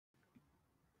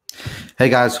Hey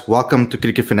guys, welcome to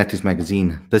Cricket Fanatics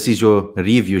Magazine. This is your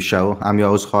review show. I'm your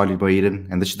host, Harley Boyden,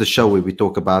 and this is the show where we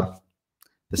talk about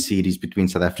the series between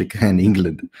South Africa and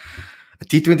England. A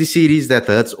T20 series that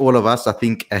hurts all of us, I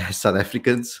think, as South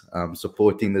Africans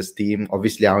supporting this team.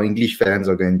 Obviously, our English fans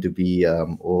are going to be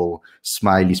all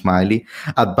smiley.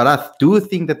 But I do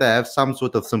think that they have some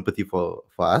sort of sympathy for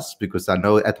us, because I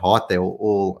know at heart they're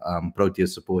all Proteas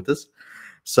supporters.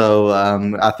 So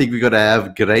I think we're going to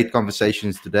have great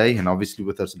conversations today, and obviously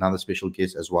with us another special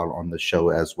guest as well on the show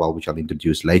as well, which I'll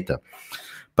introduce later.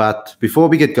 But before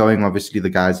we get going, obviously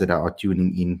the guys that are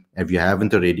tuning in, if you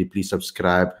haven't already, please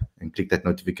subscribe and click that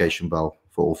notification bell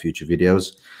for all future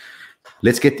videos.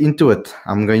 Let's get into it.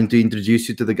 I'm going to introduce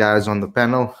you to the guys on the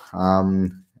panel.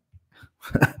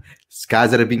 It's guys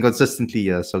that have been consistently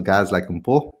here. So guys like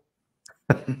Mpo,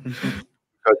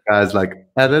 guys like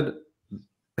Aaron.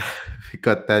 We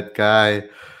got that guy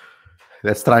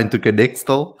that's trying to connect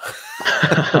still.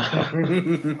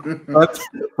 but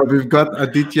we've got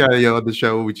Aditya here on the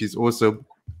show, which is awesome.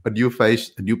 A new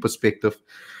face, a new perspective.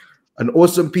 An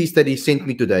awesome piece that he sent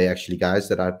me today, actually, guys,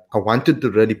 that I wanted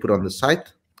to really put on the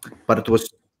site, but it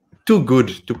was too good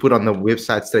to put on the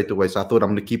website straight away. So I thought I'm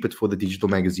going to keep it for the digital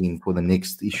magazine for the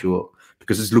next issue,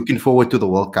 because it's looking forward to the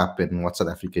World Cup and what South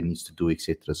Africa needs to do,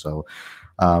 etc. So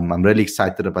I'm really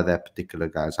excited about that particular,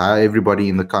 guys. Hi, everybody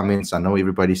in the comments. I know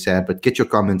everybody's sad, but get your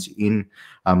comments in.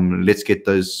 Let's get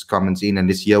those comments in, and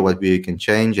let's hear what we can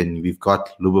change. And we've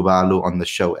got Lubabalu on the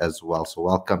show as well. So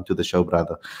welcome to the show,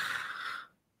 brother.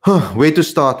 Where to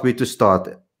start?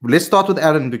 Let's start with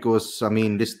Aaron, because, I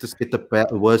mean, let's just get the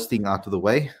worst thing out of the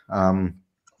way.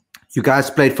 You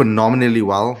guys played phenomenally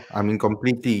well. I mean,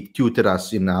 completely tutored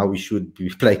us in how we should be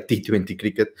playing T20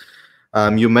 cricket.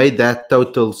 You made that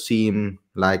total seem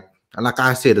like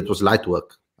I said, it was light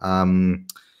work.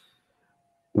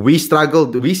 We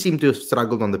struggled. We seem to have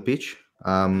struggled on the pitch.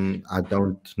 I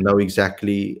don't know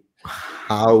exactly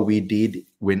how we did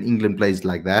when England plays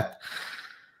like that.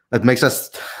 It makes us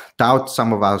doubt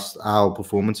some of our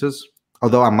performances.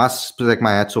 Although I must take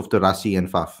my hats off to Rassie and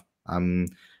Faf.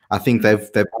 I think they've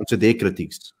answered their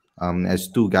critics as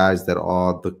two guys that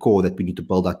are the core that we need to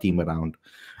build our team around.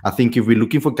 I think if we're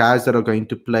looking for guys that are going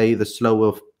to play the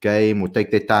slower game or take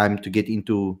their time to get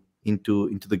into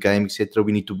the game, etc.,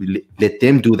 we need to let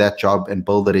them do that job and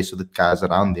build the rest of the guys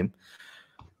around them.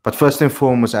 But first and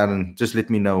foremost, Aaron, just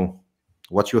let me know,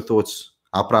 what's your thoughts?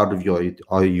 How proud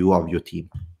are you of your team?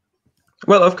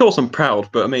 Well, of course I'm proud,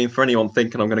 but I mean, for anyone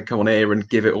thinking I'm going to come on here and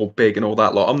give it all big and all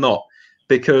that lot, I'm not.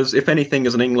 Because if anything,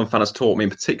 as an England fan has taught me, in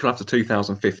particular after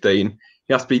 2015,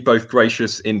 you have to be both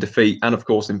gracious in defeat and, of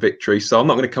course, in victory. So I'm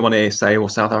not going to come on here and say, oh,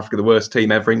 South Africa, the worst team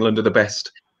ever, England are the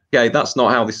best. Okay, that's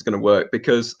not how this is going to work.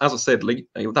 Because, as I said, that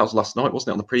was last night, wasn't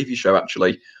it, on the preview show,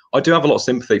 actually. I do have a lot of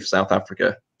sympathy for South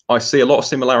Africa. I see a lot of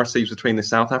similarities between the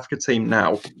South Africa team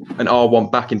now and our one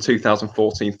back in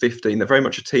 2014-15. They're very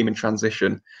much a team in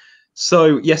transition.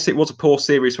 So, yes, it was a poor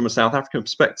series from a South African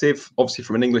perspective. Obviously,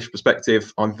 from an English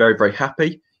perspective, I'm very, very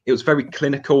happy. It was very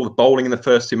clinical. The bowling in the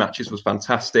first two matches was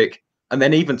fantastic. And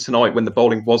then even tonight, when the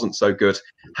bowling wasn't so good,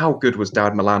 how good was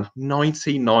Dad Milan?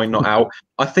 99 not out.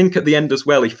 I think at the end as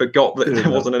well, he forgot that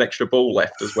there wasn't an extra ball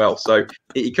left as well. So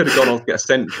he could have gone on to get a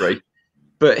century.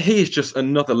 But he is just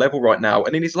another level right now.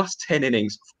 And in his last 10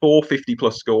 innings,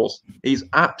 450-plus scores. He's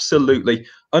absolutely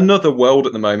another world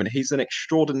at the moment. He's an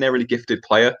extraordinarily gifted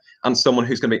player and someone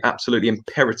who's going to be absolutely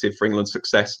imperative for England's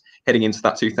success heading into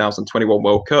that 2021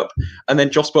 World Cup. And then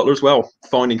Jos Buttler as well,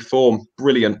 finding form,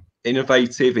 brilliant,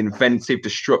 innovative, inventive,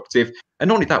 destructive. And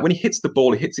not only that, when he hits the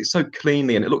ball, he hits it so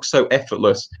cleanly and it looks so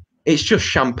effortless. It's just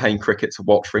champagne cricket to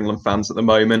watch for England fans at the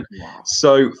moment. Wow.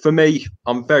 So for me,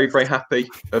 I'm very, very happy.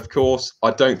 Of course, I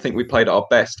don't think we played at our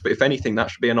best, but if anything, that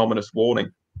should be an ominous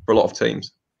warning for a lot of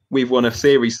teams. We've won a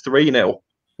series 3-0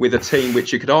 with a team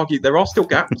which you could argue there are still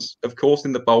gaps, of course,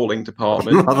 in the bowling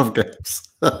department. A lot of gaps.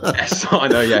 Yes, I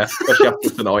know, yeah, especially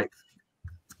after tonight.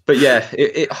 But yeah,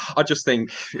 I just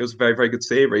think it was a very, very good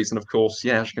series. And of course,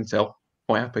 yeah, as you can tell,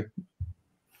 quite happy.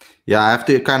 Yeah, I have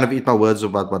to kind of eat my words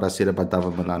about what I said about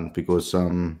David Milan, because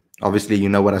obviously, you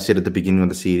know what I said at the beginning of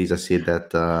the series. I said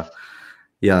that,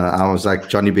 yeah, I was like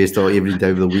Johnny Bairstow every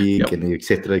day of the week, yep, and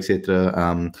etc.,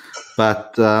 etc.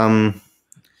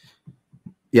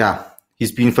 Yeah,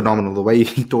 he's been phenomenal. The way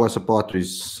he tore us apart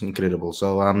is incredible.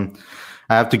 So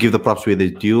I have to give the props where they're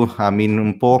due. I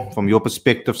mean, Paul, from your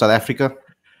perspective, South Africa.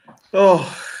 Oh,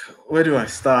 where do I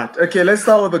start? Okay, let's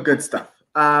start with the good stuff.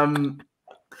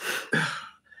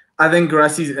 I think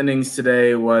Rassie's innings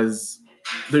today was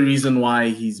the reason why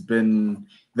he's been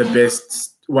the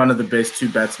best, one of the best two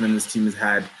batsmen this team has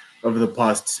had over the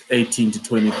past 18 to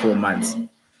 24 months.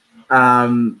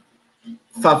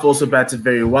 Faf also batted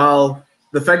very well.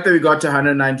 The fact that we got to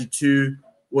 192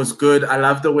 was good. I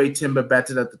love the way Timber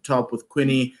batted at the top with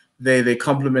Quinny. They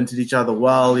complemented each other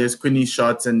well. Yes, Quinny's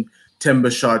shots and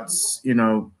Timber shots,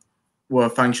 were a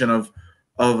function of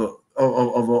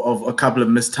a couple of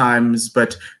missed times,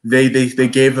 but they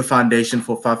gave a foundation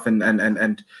for Faf and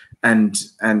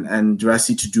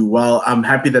Rassie to do well. I'm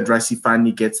happy that Rassie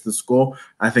finally gets the score.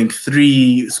 I think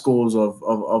 3 scores of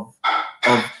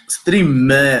 3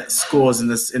 meh scores in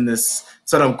this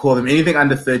sort of call them anything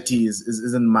under 30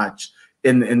 isn't much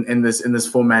in this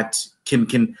format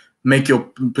can make your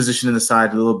position in the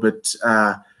side a little bit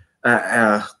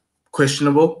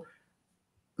questionable.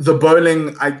 The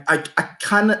bowling,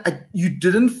 you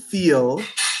didn't feel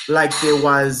like there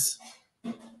was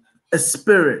a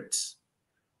spirit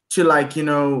to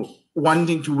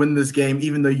wanting to win this game,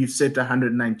 even though you've set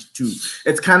 192.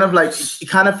 It kind of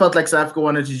felt like South Africa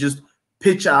wanted to just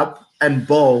pitch up and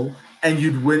bowl, and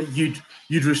you'd win.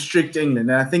 You'd restrict England,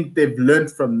 and I think they've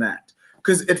learned from that,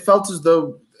 because it felt as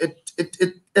though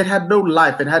it had no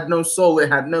life, it had no soul, it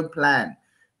had no plan.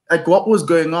 Like, what was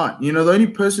going on? The only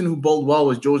person who bowled well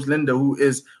was George Linder, who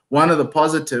is one of the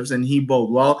positives, and he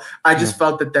bowled well. I just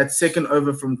felt that second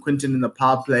over from Quinton in the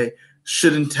power play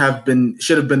should have been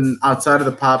outside of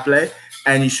the power play,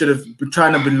 and you should have been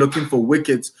trying to be looking for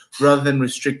wickets rather than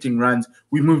restricting runs.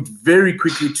 We moved very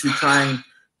quickly to trying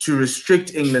to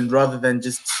restrict England rather than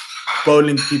just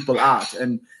bowling people out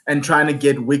and trying to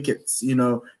get wickets. In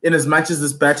as much as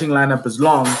this batting lineup is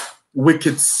long,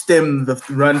 wickets stem the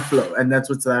run flow, and that's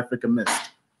what South Africa missed.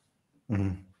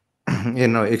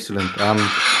 Excellent.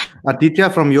 Aditya,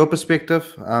 from your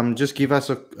perspective, just give us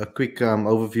a quick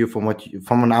overview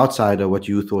from an outsider, what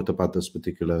you thought about this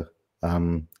particular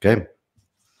game.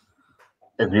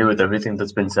 I agree with everything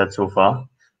that's been said so far,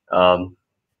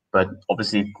 but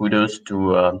obviously kudos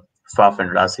to Faf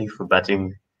and Rassie for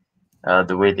batting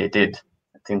the way they did.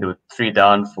 I think they were 3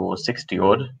 down for 60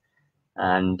 odd,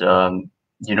 and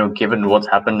given what's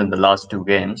happened in the last 2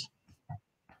 games,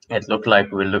 it looked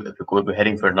like we're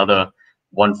heading for another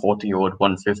 140 odd,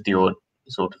 150 odd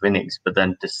sort of innings. But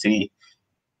then to see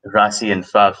Rassie and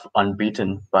Faf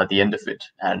unbeaten by the end of it,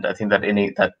 and I think that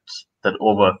that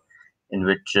over in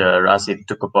which Rassie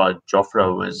took apart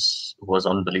Jofra was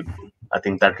unbelievable. I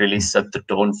think that really set the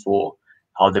tone for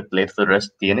how they played for the rest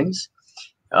of the innings.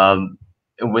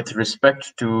 With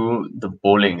respect to the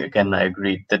bowling, again, I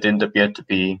agree, there didn't appear to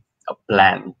be a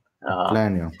plan.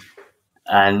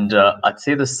 And I'd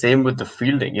say the same with the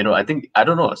fielding. I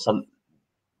don't know,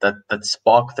 that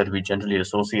spark that we generally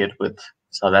associate with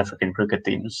South African cricket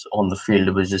teams on the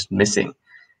field was just missing.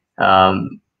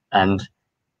 And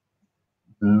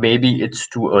maybe it's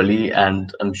too early,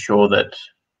 and I'm sure that,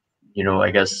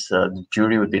 I guess the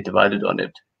jury would be divided on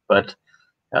it. But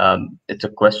it's a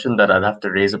question that I'd have to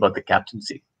raise about the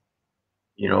captaincy.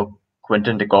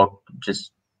 Quinton de Kock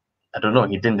just, I don't know,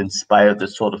 he didn't inspire the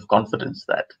sort of confidence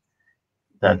that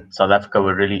South Africa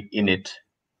were really in it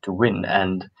to win.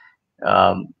 And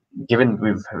given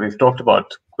we've talked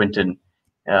about Quinton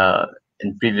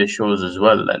in previous shows as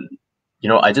well, and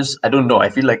I don't know. I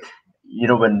feel like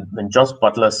when Josh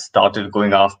Butler started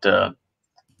going after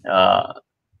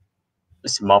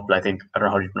Simapla, I think, I don't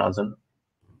know how you pronounce him.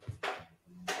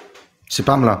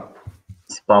 Sipamla,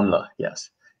 yes.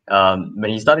 When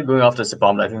he started going after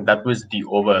Sipamla, I think that was the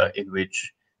over in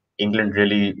which England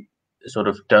really sort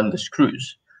of turned the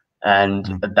screws.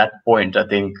 And at that point, I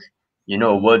think,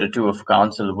 a word or two of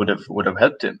counsel would have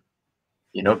helped him,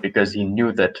 because he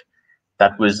knew that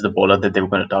was the bowler that they were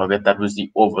going to target. That was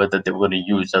the over that they were going to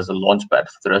use as a launch pad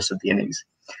for the rest of the innings.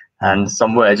 And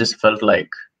somewhere I just felt like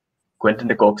Quinton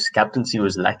de Kock's captaincy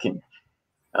was lacking.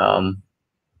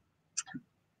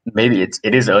 Maybe it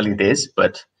is early days,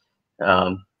 but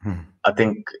I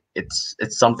think it's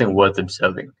something worth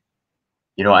observing.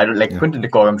 I don't like Quinton de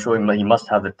Kock. I'm sure he must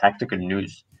have the tactical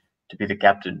nous to be the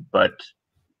captain, but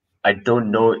I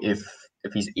don't know if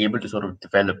he's able to sort of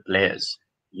develop players,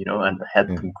 and help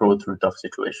them grow through tough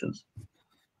situations.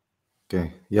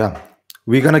 Okay, yeah,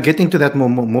 we're gonna get into that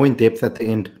more in depth at the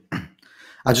end.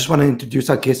 I just want to introduce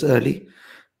our guest early.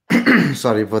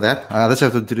 Sorry for that. I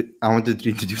wanted to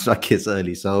introduce our guest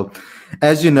early. So,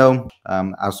 as you know,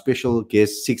 our special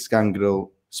guest, Six Gun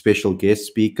Grill special guest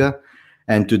speaker,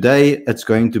 and today it's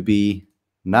going to be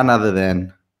none other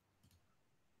than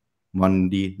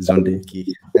Monde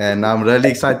Zondeki, and I'm really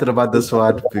excited about this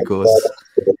one because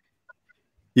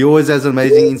he always has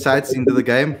amazing insights into the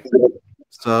game.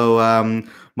 So,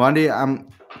 Monde,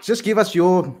 just give us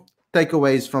your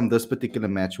takeaways from this particular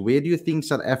match. Where do you think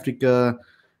South Africa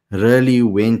really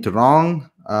went wrong?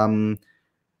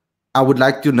 I would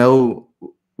like to know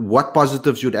what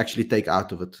positives you'd actually take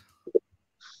out of it.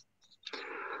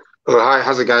 Oh, hi,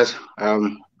 how's it, guys?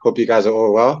 Hope you guys are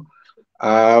all well.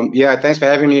 Yeah, thanks for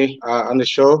having me on the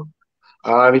show.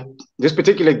 This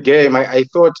particular game, I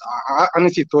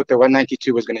honestly thought the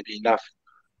 192 was going to be enough.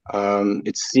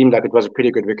 It seemed like it was a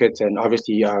pretty good wicket, and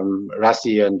obviously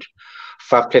Rassie and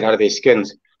Faf played out of their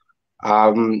skins.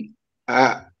 I've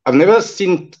never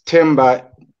seen Temba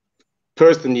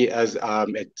personally as a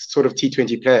sort of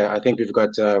T20 player. I think we've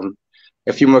got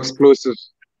a few more explosive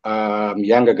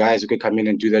younger guys who could come in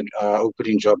and do that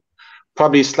opening job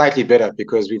probably slightly better,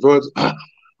 because we've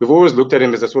always looked at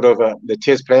him as a sort of the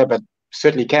test player, but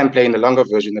certainly can play in the longer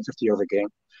version, the 50-over game.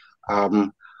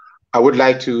 I would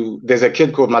like to. There's a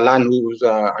kid called Malan who's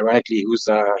ironically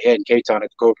here in Cape Town at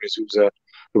the Cobras, who's a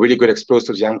really good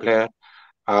explosive young player.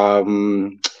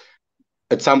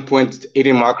 At some point,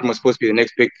 Aiden Markham was supposed to be the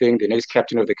next big thing, the next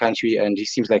captain of the country, and he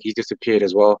seems like he's disappeared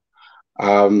as well.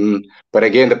 But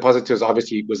again, the positives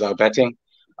obviously was our batting,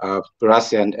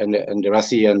 Rassie and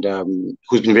Rassie, and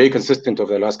who's been very consistent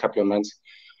over the last couple of months.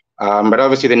 But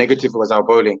obviously the negative was our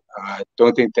bowling. I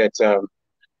don't think that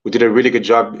we did a really good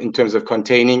job in terms of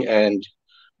containing. And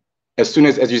as soon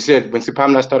as you said, when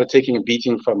Sipamla started taking a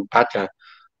beating from Butler,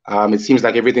 it seems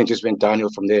like everything just went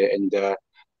downhill from there. And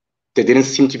there didn't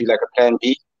seem to be like a plan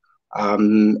B.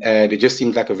 And it just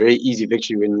seemed like a very easy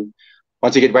victory. When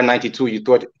once you get 192, you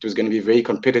thought it was going to be very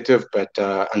competitive, but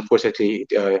unfortunately,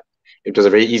 it was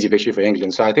a very easy victory for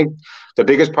England. So I think the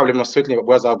biggest problem was certainly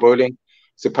our bowling.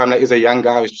 Sipamla is a young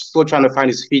guy who's still trying to find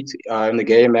his feet in the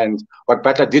game, and what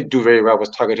Butler did do very well was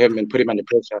target him and put him under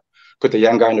pressure, put the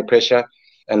young guy under pressure,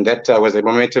 and that was the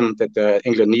momentum that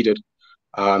England needed.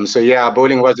 So yeah, our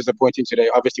bowling was disappointing today.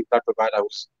 Obviously, without Proteas,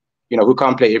 was, who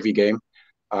can't play every game.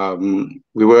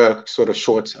 We were sort of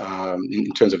short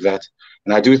in terms of that,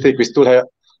 and I do think we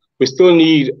still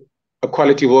need a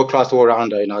quality world-class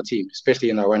all-rounder in our team, especially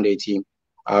in our one-day team.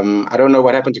 I don't know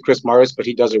what happened to Chris Morris, but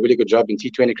he does a really good job in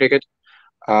T20 cricket.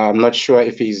 I'm not sure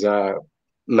if he's not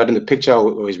in the picture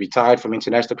or he's retired from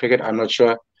international cricket. I'm not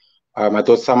sure. I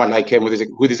thought someone like him with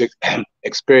his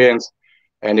experience,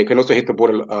 and he can also hit the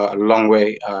ball a long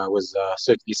way, was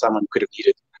certainly someone could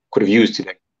have used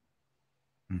today.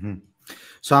 Mm-hmm.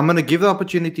 So I'm going to give the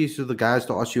opportunities to the guys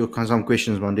to ask you some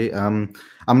questions, Monde. I'm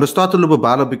going to start with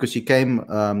Lubabalo because he came.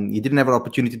 He didn't have an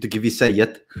opportunity to give his say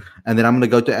yet, and then I'm going to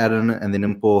go to Aaron, and then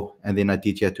Impo, and then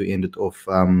Aditya to end it off.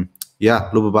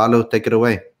 Yeah, Lubabalo, take it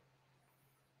away.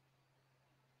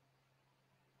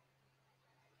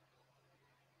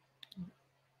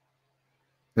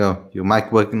 No, your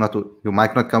mic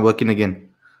not working again.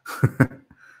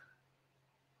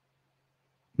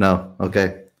 No,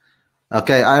 okay.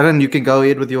 Okay, Aaron, you can go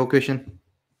ahead with your question.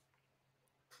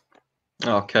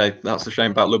 Okay, that's a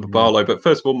shame about Lubabalo. But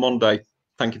first of all, Monde,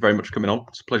 thank you very much for coming on.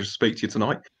 It's a pleasure to speak to you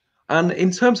tonight. And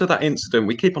in terms of that incident,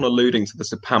 we keep on alluding to the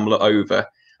Sipamla over.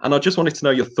 And I just wanted to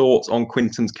know your thoughts on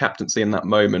Quinton's captaincy in that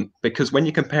moment, because when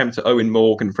you compare him to Owen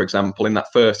Morgan, for example, in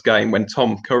that first game when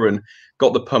Tom Curran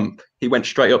got the pump, he went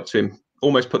straight up to him,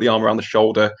 almost put the arm around the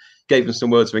shoulder, gave him some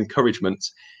words of encouragement.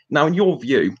 Now, in your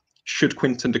view, should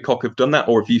Quinton de Kock have done that,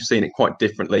 or have you seen it quite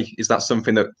differently? Is that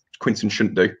something that Quinton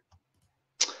shouldn't do?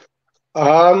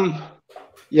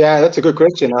 Yeah, that's a good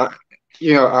question. I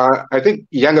think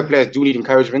younger players do need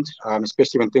encouragement,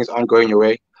 especially when things aren't going your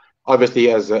way. Obviously,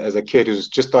 as a kid who's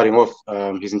just starting off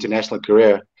his international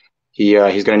career, he's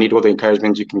going to need all the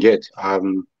encouragement you can get.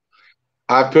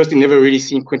 I've personally never really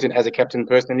seen Quinton as a captain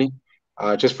personally,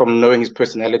 just from knowing his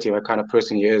personality, what kind of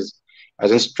person he is. It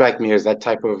doesn't strike me as that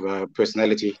type of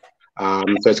personality. So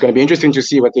it's going to be interesting to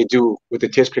see what they do with the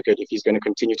Test cricket if he's going to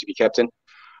continue to be captain.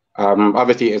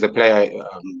 Obviously, as a player,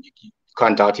 you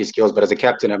can't doubt his skills, but as a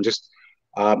captain,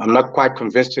 I'm not quite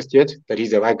convinced just yet that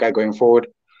he's the right guy going forward.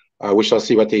 We shall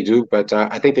see what they do, but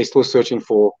I think they're still searching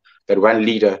for that one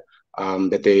leader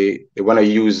that they want to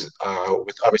use.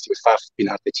 With Faf being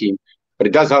out the team, but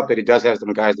it does help that he does have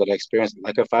some guys that are experienced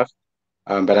like a Faf.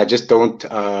 But I just don't.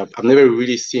 I've never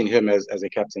really seen him as a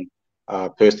captain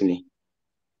personally.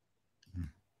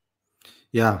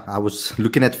 Yeah, I was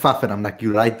looking at Faf and I'm like,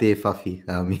 you're right there, Fafi.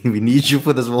 We need you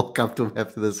for this World Cup to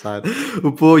have to the side.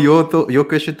 Upo, your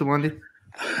question to Monde?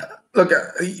 Look,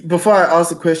 before I ask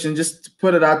the question, just to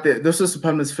put it out there, this was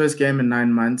Sipamla's first game in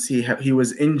 9 months. He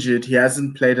was injured. He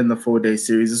hasn't played in the 4-day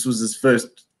series. This was his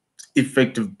first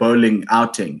effective bowling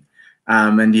outing.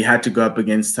 And he had to go up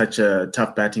against such a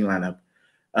tough batting lineup.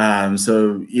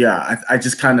 So, yeah, I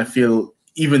just kind of feel,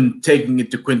 even taking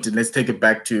it to Quinton, let's take it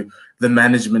back to the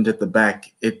management at the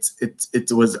back.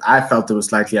 I felt it was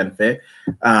slightly unfair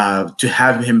to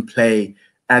have him play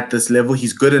at this level.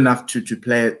 He's good enough to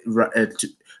play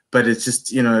but it's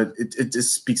just, you know, it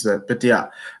just speaks of it. But yeah,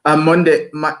 Monde,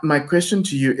 my question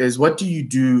to you is, what do you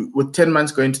do with 10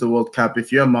 months going to the World Cup?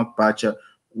 If you're Mark Bacha,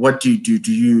 what do you do?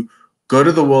 Do you go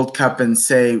to the World Cup and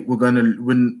say, we're gonna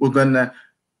win, we're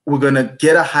gonna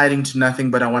get a hiding to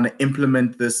nothing, but I want to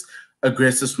implement this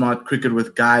aggressive, smart cricket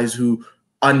with guys who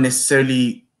aren't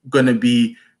necessarily going to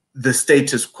be the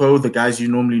status quo, the guys you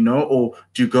normally know? Or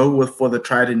do you go for the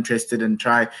tried and tested and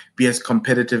try be as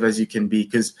competitive as you can be?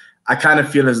 Because I kind of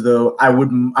feel as though I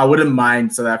wouldn't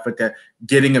mind South Africa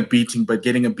getting a beating, but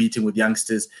getting a beating with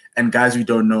youngsters and guys we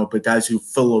don't know, but guys who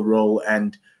fill a role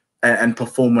and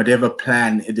perform whatever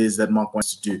plan it is that Mark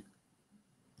wants to do.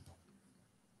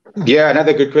 Yeah,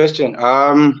 another good question.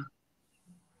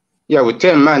 Yeah, with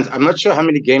 10 months, I'm not sure how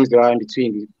many games there are in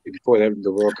between before the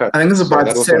World Cup. I think it's about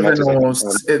so 7 matters, or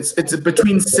it's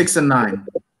between 6 and 9.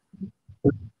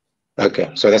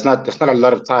 Okay, so that's not a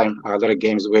lot of time. A lot of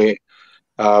games where.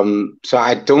 So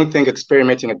I don't think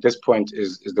experimenting at this point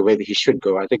is the way that he should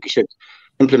go. I think he should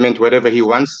implement whatever he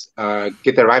wants,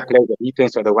 get the right players that he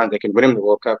thinks are the ones that can win him the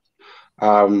World Cup,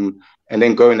 and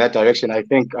then go in that direction. I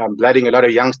think blooding a lot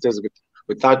of youngsters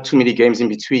without too many games in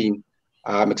between.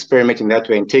 Experimenting that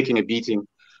way and taking a beating,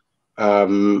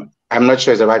 I'm not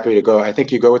sure is the right way to go. I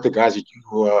think you go with the guys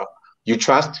you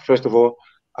trust, first of all,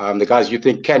 the guys you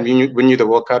think can win you the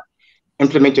World Cup,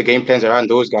 implement your game plans around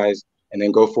those guys, and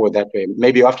then go forward that way.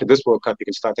 Maybe after this World Cup, you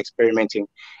can start experimenting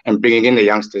and bringing in the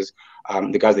youngsters,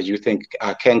 the guys that you think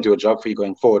can do a job for you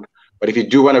going forward. But if you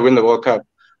do want to win the World Cup,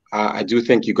 I do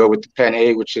think you go with the plan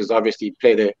A, which is obviously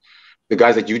play the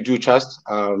guys that you do trust,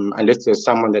 unless there's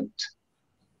someone that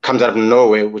comes out of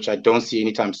nowhere, which I don't see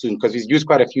anytime soon, because he's used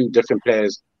quite a few different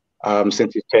players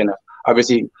since his tenure.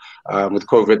 Obviously, with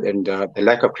COVID and the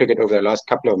lack of cricket over the last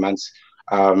couple of months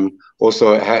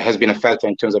also has been a factor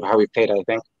in terms of how we played, I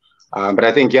think. But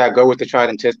I think, yeah, go with the tried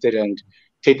and tested and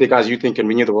take the guys you think can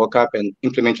win you the World Cup and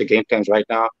implement your game plans right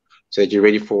now so that you're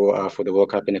ready for the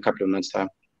World Cup in a couple of months' time.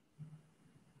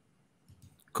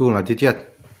 Cool, Aditya.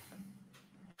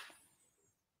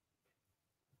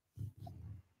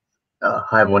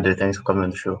 Hi, Monde. Thanks for coming on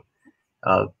the show.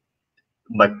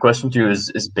 My question to you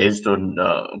is based on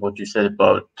what you said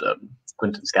about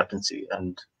Quinton's captaincy.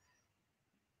 And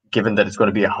given that it's going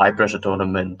to be a high-pressure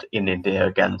tournament in India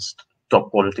against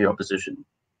top-quality opposition,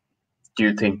 do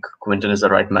you think Quinton is the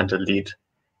right man to lead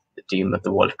the team at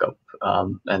the World Cup?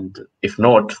 And if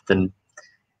not, then,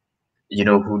 you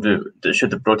know, should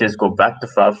the Proteas go back to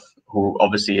Faf, who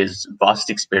obviously is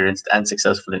vastly experienced and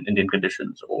successful in Indian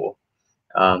conditions, or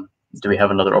do we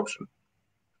have another option?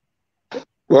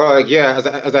 Well, yeah,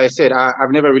 as I said,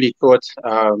 I've never really thought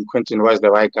Quinton was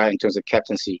the right guy in terms of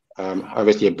captaincy.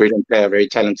 Obviously, a brilliant player, very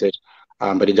talented,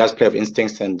 but he does play with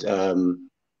instincts. And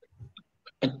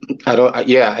I don't.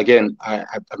 Yeah, again, I've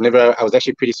never. I was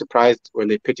actually pretty surprised when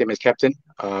they picked him as captain.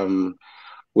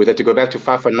 Whether to go back to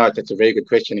Faf or not, that's a very good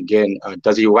question. Again,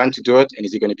 does he want to do it, and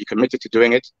is he going to be committed to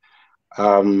doing it?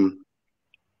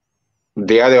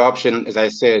 The other option, as I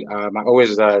said, I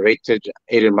always rated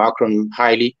Aiden Markram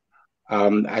highly.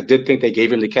 I did think they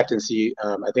gave him the captaincy.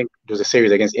 I think there was a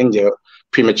series against India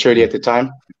prematurely at the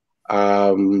time.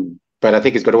 But I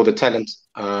think he's got all the talent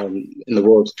in the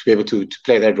world to be able to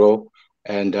play that role.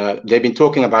 And they've been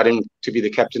talking about him to be the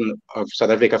captain of South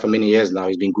Africa for many years now.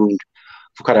 He's been groomed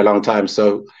for quite a long time.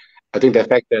 So I think the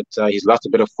fact that he's lost a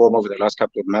bit of form over the last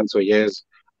couple of months or years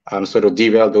sort of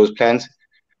derailed those plans.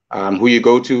 Who you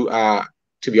go to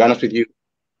be honest with you,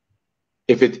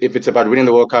 if it's about winning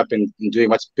the World Cup and doing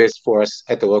what's best for us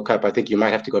at the World Cup, I think you might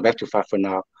have to go back to Faf for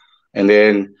now. And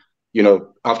then, you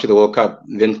know, after the World Cup,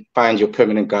 then find your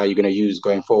permanent guy you're going to use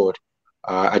going forward.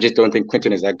 I just don't think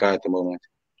Quinton is that guy at the moment.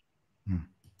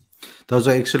 Those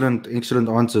are excellent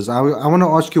answers. I want to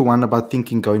ask you one about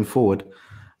thinking going forward,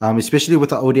 especially with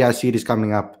the ODI series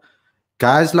coming up.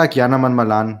 Guys like Yanaman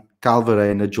Malan, Calvary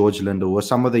and George Linder were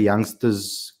some of the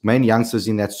main youngsters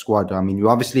in that squad. I mean, you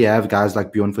obviously have guys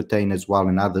like Bjorn Fortuin as well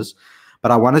and others,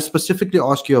 but I want to specifically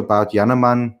ask you about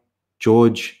Yanaman,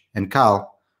 George, and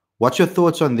Carl. What's your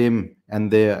thoughts on them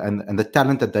and the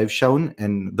talent that they've shown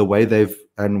and the way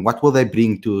and what will they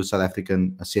bring to South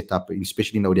African setup,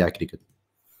 especially in ODI cricket?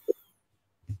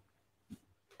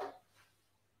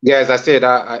 Yeah, as I said,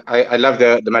 I love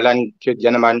the Malan kid,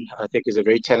 Yanaman. I think he's a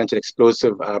very talented,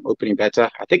 explosive opening batter.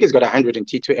 I think he's got 100 in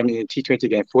T20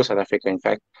 game for South Africa, in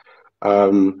fact.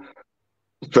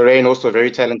 Verreynne also very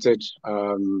talented.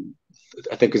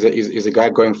 I think is a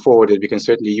guy going forward that we can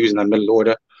certainly use in the middle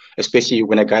order, especially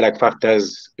when a guy like Faf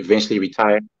does eventually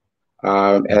retire.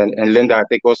 And Linda, I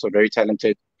think, also very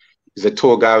talented. He's a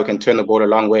tall guy who can turn the ball a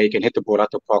long way. He can hit the ball out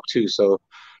the park too. So,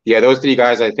 yeah, those three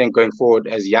guys, I think, going forward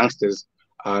as youngsters,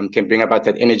 can bring about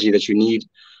that energy that you need.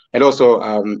 And also,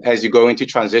 as you go into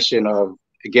transition of,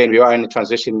 again, we are in a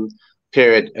transition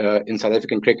period in South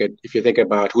African cricket. If you think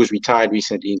about who's retired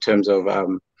recently in terms of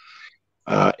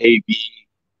AB,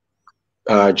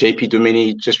 JP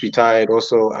Dumini just retired,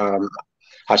 also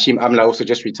Hashim Amla also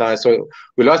just retired. So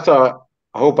we lost a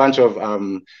whole bunch of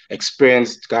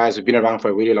experienced guys who've been around for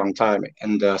a really long time,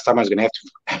 and someone's going to have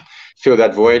to fill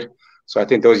that void. So I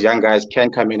think those young guys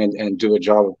can come in and do a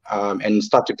job and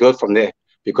start to build from there,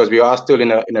 because we are still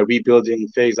in a rebuilding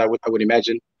phase, I would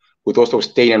imagine, with also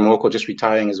Stain and Morocco just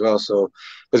retiring as well. So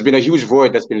there's been a huge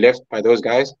void that's been left by those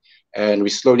guys, and we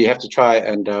slowly have to try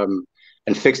and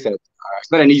fix that.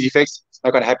 It's not an easy fix. It's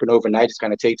not going to happen overnight. It's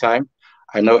going to take time.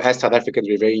 I know as South Africans,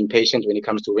 we're very impatient when it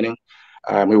comes to winning.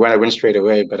 We want to win straight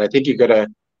away, but I think you gotta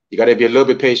be a little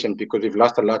bit patient, because we've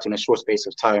lost a lot in a short space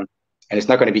of time, and it's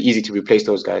not going to be easy to replace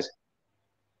those guys.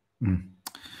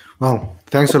 Well,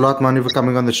 thanks a lot, Manu, for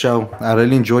coming on the show. I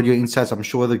really enjoyed your insights. I'm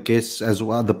sure the guests as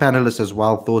well, the panelists as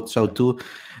well, thought so too.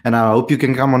 And I hope you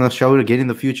can come on the show again in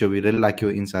the future. We really like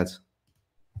your insights.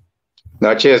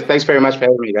 No, cheers. Thanks very much for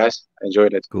having me, guys. I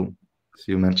enjoyed it. Cool.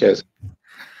 See you, man. Cheers.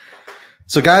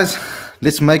 So, guys,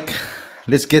 let's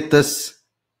get this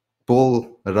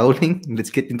ball rolling. Let's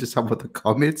get into some of the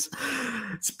comments.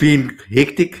 It's been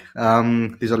hectic.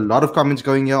 There's a lot of comments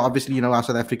going here. Obviously, you know how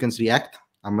South Africans react.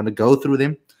 I'm going to go through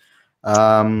them.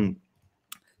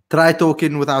 Try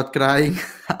talking without crying.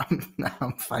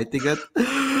 I'm fighting it.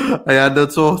 Yeah,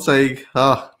 that's all saying,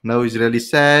 oh, no, he's really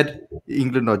sad.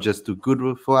 England are just too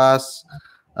good for us.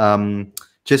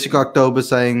 Jessica October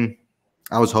saying,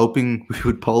 I was hoping we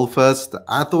would poll first.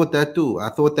 I thought that too. I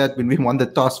thought that when we won the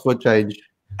toss for change.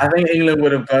 I think England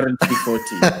would have gotten 240.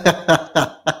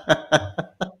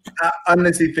 I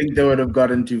honestly think they would have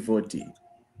gotten 240.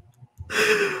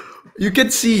 You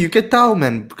can tell,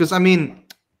 man, because I mean,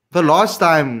 the last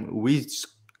time we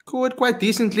scored quite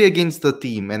decently against the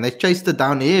team, and they chased it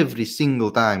down every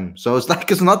single time. So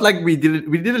it's not like we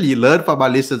didn't learn from our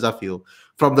lessons. I feel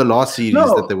from the last series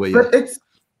that they were in. But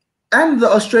and the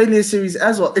Australia series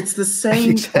as well. It's the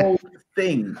same old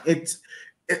thing.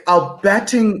 Our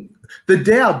batting. The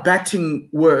day our batting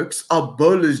works, our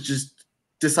bowlers just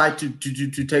decide to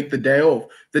take the day off.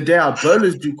 The day our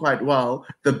bowlers do quite well,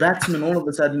 the batsmen all of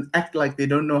a sudden act like they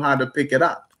don't know how to pick it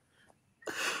up.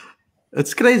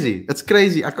 It's crazy. It's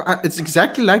crazy. It's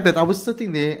exactly like that. I was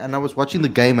sitting there and I was watching the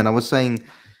game and I was saying,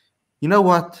 you know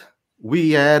what?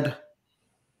 We had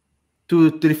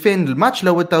to defend much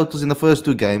lower totals in the first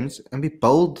two games, and we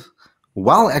bowled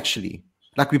well, actually.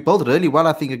 Like, we bowled really well,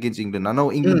 I think, against England. I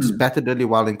know England batted really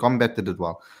well and combated it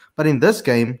well. But in this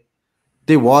game,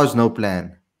 there was no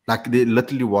plan. Like, there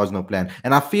literally was no plan.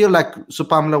 And I feel like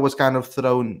Supamla was kind of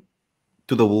thrown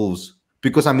to the wolves.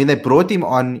 Because, I mean, they brought him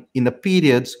on in the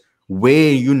periods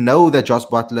where you know that Josh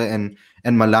Butler and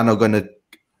Malan are going to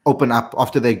open up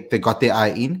after they got their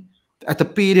eye in. At the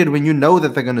period when you know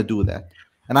that they're going to do that.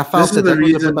 And I felt that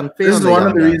was a bit unfair. This is one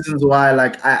of the reasons why,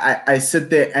 like, I sit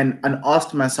there and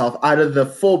ask myself, out of the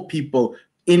four people,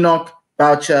 Enoch,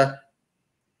 Boucher,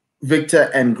 Victor,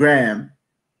 and Graham,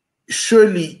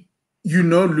 surely you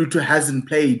know Luto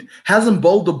hasn't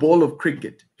bowled a ball of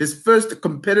cricket. His first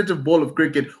competitive ball of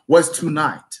cricket was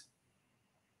tonight.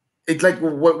 It's like,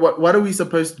 what are we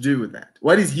supposed to do with that?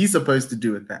 What is he supposed to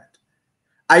do with that?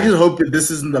 I just hope that this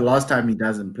isn't the last time he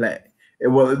doesn't play.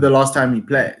 Well, the last time he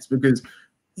plays, because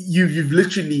you've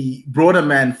literally brought a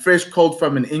man fresh cold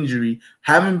from an injury,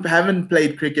 haven't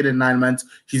played cricket in 9 months.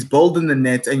 He's bowled in the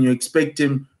net, and you expect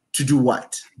him to do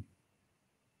what?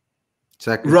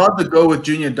 Exactly. Rather go with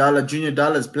Junior Dalla. Junior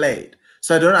Dalla's played,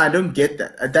 so I don't get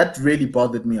that. That really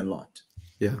bothered me a lot.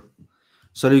 Yeah.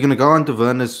 So you're gonna go on to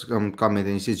Werner's comment,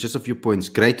 and he says just a few points.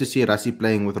 Great to see Rassie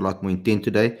playing with a lot more intent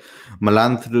today.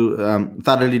 Malan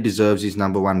thoroughly deserves his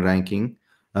 #1 ranking.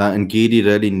 And Gidi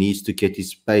really needs to get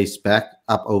his pace back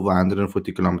up over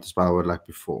 140 kilometers per hour like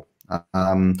before.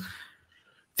 I'm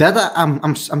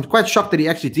quite shocked that he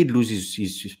actually did lose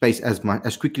his pace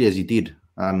as quickly as he did.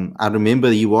 I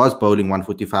remember he was bowling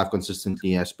 145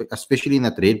 consistently, especially in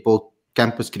that red ball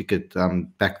campus cricket.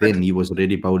 Back then, he was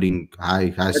already bowling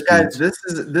high speeds.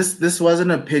 Guys, this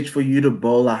wasn't a pitch for you to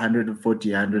bowl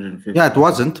 140, 150. Yeah, it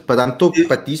wasn't. But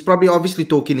but he's probably obviously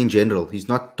talking in general. He's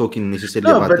not talking necessarily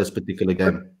about this particular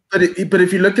game. But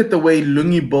if you look at the way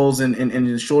Lungi bowls in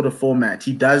a shorter format,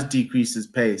 he does decrease his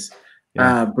pace.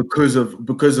 Yeah. Because of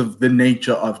the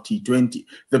nature of T20.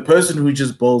 The person who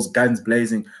just bowls guns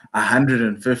blazing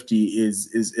 150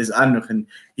 is Anuk, and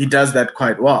he does that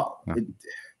quite well. Yeah.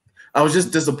 I was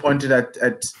just disappointed at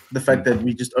the fact that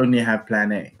we just only have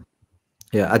plan A.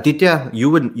 Yeah, Aditya, you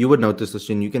would notice this,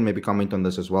 and you can maybe comment on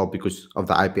this as well because of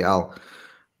the IPL.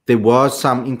 There was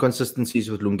some inconsistencies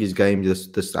with Lungi's game this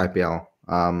IPL.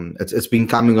 It's been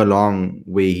coming along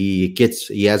where he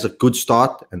has a good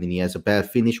start and then he has a bad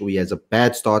finish, or he has a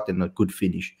bad start and a good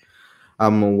finish.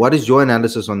 What is your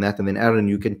analysis on that? And then Aaron,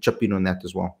 you can chip in on that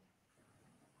as well.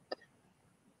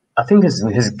 I think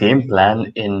his game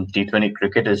plan in T20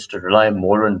 cricket is to rely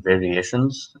more on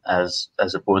variations as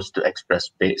opposed to express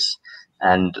pace.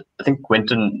 And I think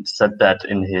Quinton said that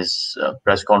in his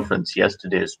press conference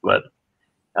yesterday as well.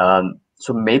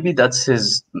 So maybe that's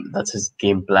his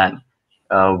game plan.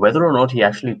 Whether or not he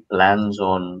actually plans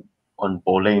on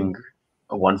bowling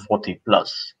a 140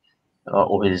 plus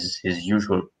or his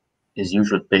usual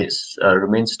pace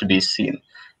remains to be seen.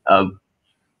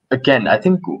 Again, I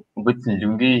think with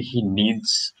Lungi, he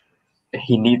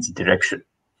needs direction.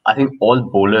 I think all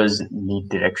bowlers need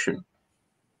direction.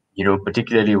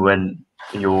 Particularly when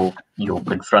you're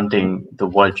confronting the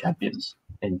world champions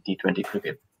in T20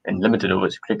 cricket and limited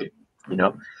overs cricket.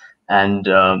 And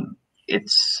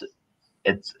it's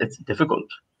difficult.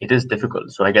 It is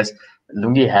difficult. So I guess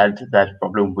Lungi had that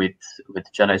problem with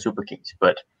Chennai Super Kings,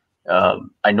 but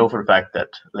I know for a fact that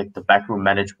like the backroom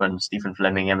management, Stephen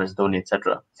Fleming, MS Dhoni,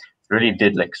 etc., really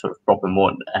did like sort of prop him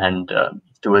on. And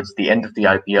towards the end of the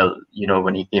IPL,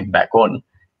 when he came back on,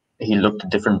 he looked a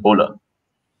different bowler.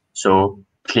 So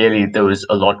clearly there was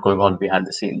a lot going on behind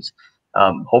the scenes.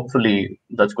 Hopefully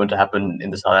that's going to happen in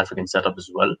the South African setup as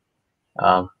well.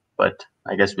 But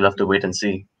I guess we'll have to wait and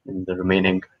see in the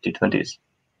remaining T20s.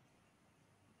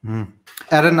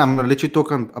 Aaron, I'm going to let you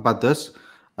talk about this.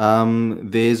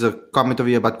 There's a comment over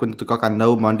here about Quinton de Kock. I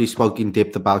know Monday spoke in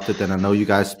depth about it, and I know you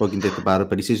guys spoke in depth about it,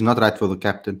 but he says not right for the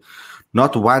captain.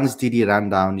 Not once did he run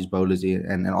down his bowlers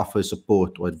and offer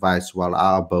support or advice while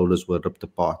our bowlers were ripped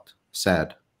apart.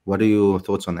 Sad. What are your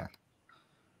thoughts on that?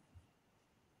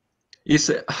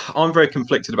 I'm very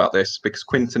conflicted about this because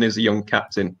Quinton is a young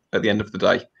captain at the end of the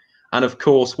day. And of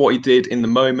course, what he did in the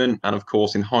moment, and of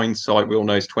course, in hindsight, we all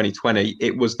know it's 2020,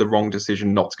 it was the wrong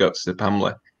decision not to go up to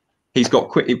Pamela. He's got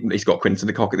Quinton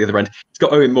de Kock at the other end. He's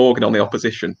got Owen Morgan on the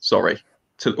opposition,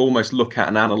 to almost look at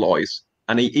and analyse.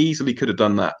 And he easily could have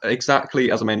done that.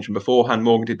 Exactly as I mentioned beforehand,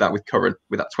 Morgan did that with Curran,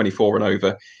 with that 24 and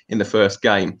over in the first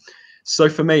game. So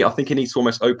for me, I think he needs to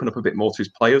almost open up a bit more to his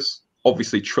players,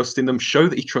 obviously trusting them, show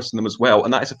that he trusts them as well.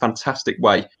 And that is a fantastic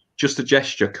way. Just a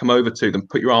gesture, come over to them,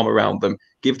 put your arm around them,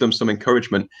 give them some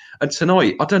encouragement. And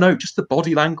tonight, I don't know, just the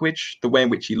body language, the way in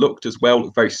which he looked as well,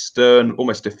 looked very stern,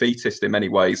 almost defeatist in many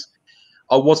ways.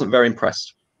 I wasn't very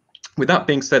impressed. With that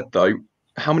being said, though,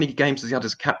 how many games has he had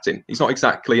as a captain? He's not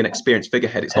exactly an experienced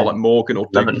figurehead. It's 10. Not like Morgan or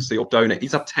Duplessis or Donut.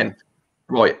 He's had 10.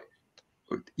 Right.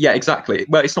 Yeah, exactly.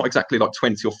 Well, it's not exactly like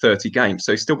 20 or 30 games.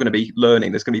 So he's still going to be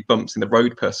learning. There's going to be bumps in the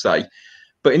road per se.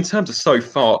 But in terms of so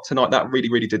far tonight, that really,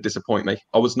 really did disappoint me.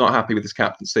 I was not happy with his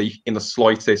captaincy in the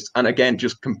slightest. And again,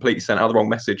 just completely sent out the wrong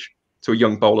message to a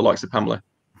young bowler like Sir Pamela.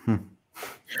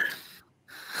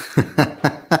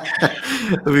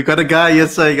 We got a guy here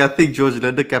saying, I think George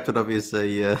Linder, captain of SA,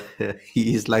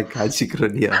 he is like Hansi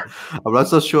Kronia. I'm not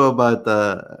so sure about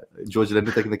George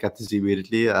Linder taking the captaincy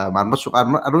immediately. I'm not sure.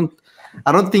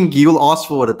 I don't think he'll ask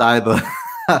for it either.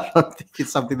 I don't think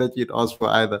it's something that you'd ask for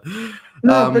either.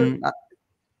 No, but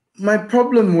my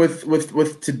problem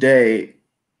with today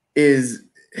is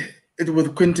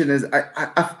with Quinton is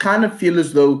I kind of feel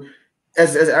as though,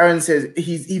 as Aaron says,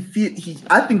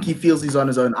 I think he feels he's on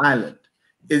his own island.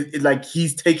 Like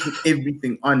he's taking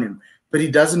everything on him, but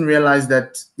he doesn't realize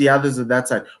that the others are that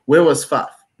side. Where was Faf?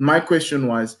 My question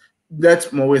was, where's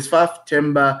Faf,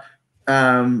 Temba,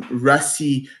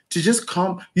 Rassi, to just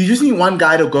calm. You just need one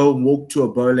guy to go and walk to a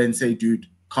bowler and say, dude,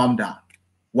 calm down.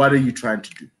 What are you trying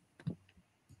to do?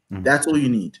 That's all you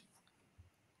need.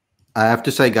 I have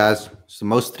to say, guys, it's the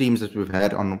most streams that we've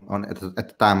had on at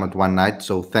the time at one night.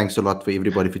 So thanks a lot for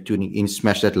everybody for tuning in.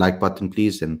 Smash that like button,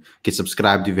 please, and get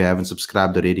subscribed if you haven't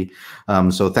subscribed already.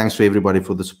 So thanks for everybody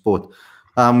for the support.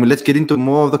 Let's get into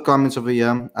more of the comments over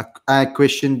here. I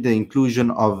questioned the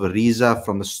inclusion of Riza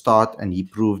from the start, and he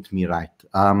proved me right.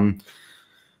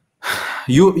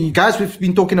 You guys, we've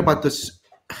been talking about this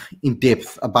in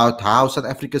depth about how South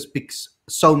Africa picks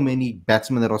so many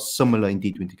batsmen that are similar in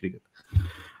T20 cricket.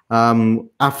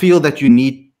 I feel that you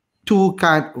need two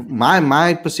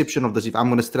my perception of this, if I'm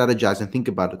going to strategize and think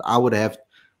about it, I would have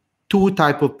two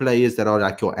type of players that are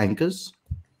like your anchors,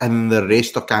 and the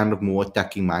rest are kind of more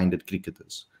attacking minded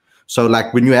cricketers. So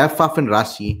like when you have Faf and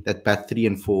Rassi that bat 3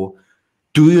 and 4,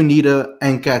 do you need an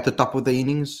anchor at the top of the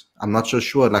innings? I'm not so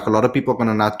sure. Like a lot of people are going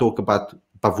to now talk about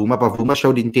Pavuma. Pavuma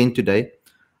showed intent today.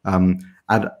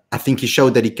 I think he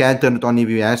showed that he can turn it on if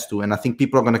he has to, and I think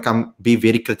people are going to be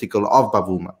very critical of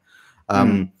Bavuma.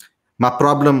 My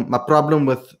problem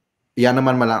with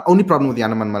Yaneman Malan, only problem with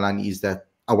Yaneman Malan is that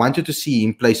I wanted to see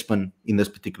him play spin in this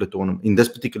particular tournament, in this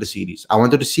particular series. I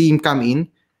wanted to see him come in,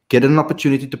 get an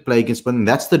opportunity to play against spin. And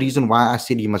that's the reason why I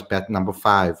said he must bat number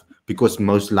 5, because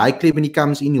most likely when he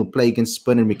comes in, he'll play against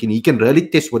spin, and he can really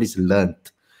test what he's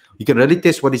learned. He can really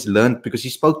test what he's learned, because he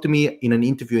spoke to me in an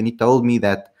interview and he told me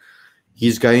that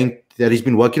he's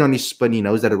been working on his spin. He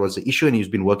knows that it was an issue and he's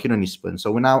been working on his spin.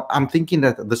 So now I'm thinking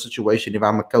that the situation, if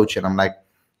I'm a coach and I'm like,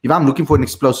 if I'm looking for an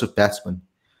explosive batsman,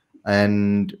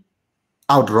 and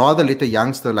I would rather let a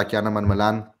youngster like Yaneman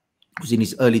Malan, who's in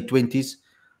his early 20s,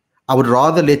 I would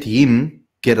rather let him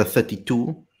get a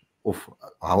 32 of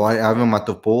however much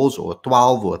of balls, or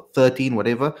 12 or 13,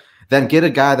 whatever, than get a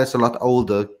guy that's a lot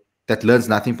older that learns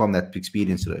nothing from that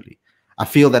experience, really. I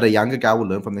feel that a younger guy will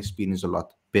learn from the experience a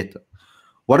lot better.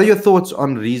 What are your thoughts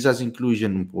on Riza's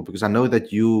inclusion, Paul? Because I know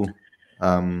that you...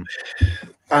 I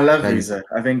love Riza.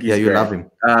 I think he's you great. love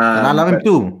him. And I love him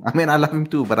too. I mean, I love him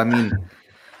too, but I mean...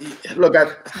 Look,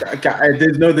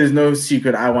 there's no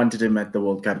secret. I wanted him at the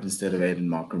World Cup instead of Aiden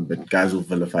Markram, but guys will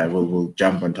vilify, will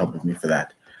jump on top of me for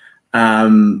that.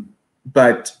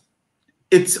 But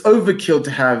it's overkill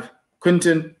to have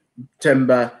Quinton,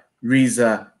 Temba,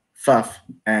 Riza, Faf,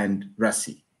 and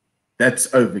Rassie. That's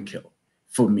overkill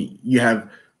for me. You have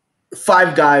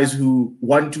 5 guys who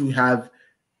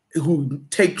who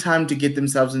take time to get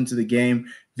themselves into the game.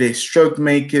 They're stroke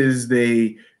makers.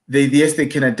 Yes, they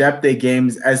can adapt their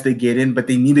games as they get in, but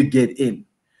they need to get in.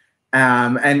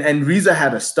 And Riza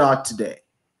had a start today,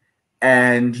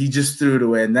 and he just threw it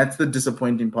away. And that's the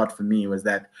disappointing part for me, was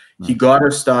that he got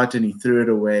a start and he threw it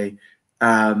away.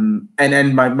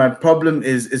 And my problem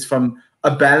is from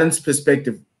a balanced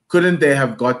perspective. Couldn't they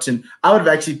have gotten? I would have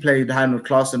actually played Heinrich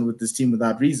Klaassen with this team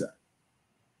without Riza.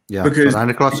 Yeah, because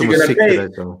Heinrich Klaassen was sick today,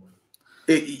 so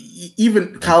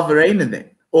even Calverainen then,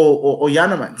 or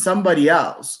Yaneman, somebody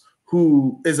else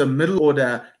who is a middle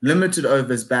order, limited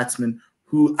overs batsman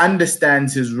who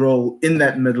understands his role in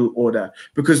that middle order.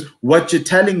 Because what you're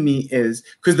telling me is,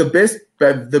 because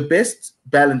the best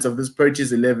balance of this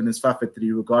Proteas 11 is 5 at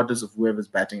 3, regardless of whoever's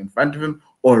batting in front of him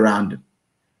or around him.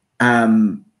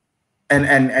 And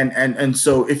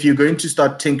so if you're going to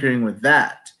start tinkering with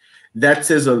that, that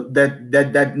says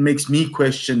that makes me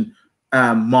question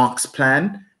Mark's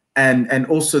plan and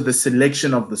also the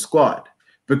selection of the squad,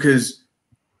 because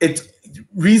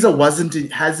Riza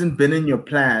hasn't been in your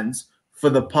plans for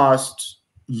the past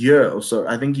year or so.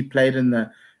 I think he played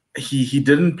he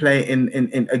didn't play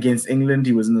in against England.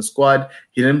 He was in the squad.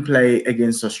 He didn't play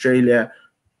against Australia.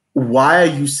 Why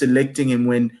are you selecting him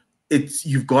when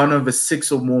you've gone over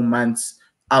 6 or more months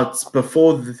out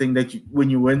before the thing when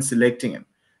you weren't selecting him?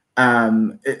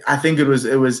 I think it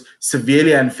was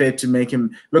severely unfair to make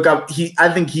him look up. I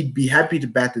think he'd be happy to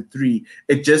bat at 3.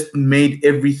 It just made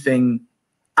everything.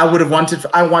 I want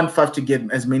Faf to get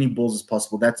as many balls as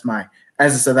possible.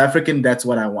 As a South African, that's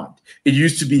what I want. It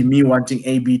used to be me wanting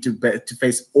AB to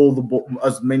face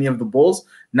as many of the balls.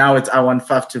 Now I want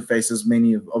Faf to face as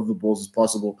many of the balls as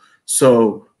possible.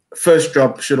 So first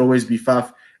drop should always be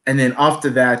Faf, and then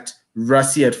after that,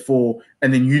 Rassie at 4,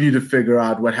 and then you need to figure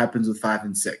out what happens with 5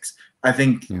 and 6. I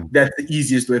think that's the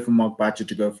easiest way for Mark Butcher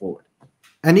to go forward.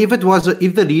 And if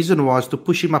the reason was to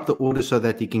push him up the order so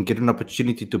that he can get an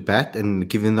opportunity to bat and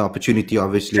give him the opportunity,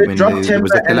 obviously, when there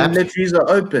was a collapse. And let Riza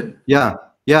open. Yeah.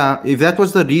 If that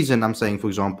was the reason, I'm saying, for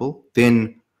example,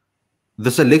 then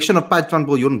the selection of Pat van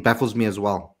Biljon baffles me as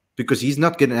well, because he's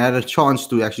not getting a chance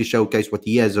to actually showcase what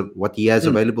he has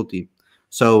available to him.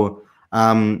 So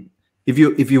if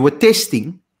you were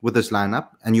testing with this lineup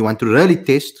and you want to really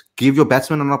test, give your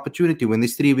batsman an opportunity when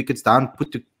there's 3 wickets down,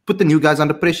 put the new guys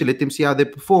under pressure, let them see how they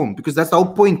perform, because that's the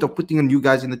whole point of putting a new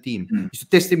guys in the team, is to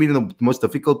test them in the most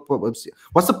difficult.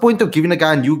 What's the point of giving a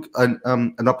guy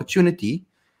an opportunity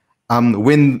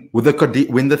when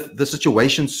the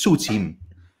situation suits him?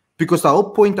 Because the whole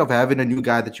point of having a new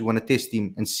guy that you want to test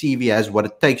him and see if he has what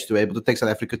it takes to be able to take South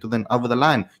Africa to then over the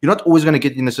line. You're not always going to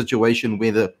get in a situation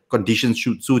where the conditions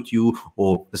should suit you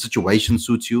or the situation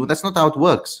suits you. That's not how it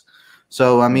works.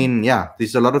 So, I mean,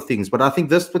 there's a lot of things. But I think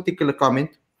this particular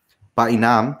comment by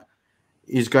Inam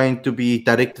is going to be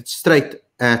directed straight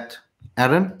at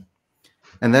Aaron.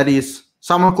 And that is,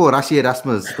 someone call Rassie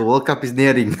Erasmus. The World Cup is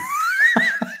nearing.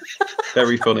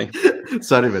 Very funny.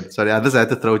 Sorry, man. Sorry, I just had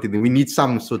to throw it in there. We need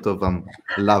some sort of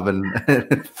love and.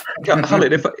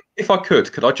 Khalid, if I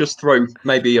could I just throw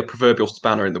maybe a proverbial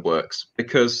spanner in the works?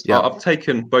 Because I've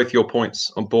taken both your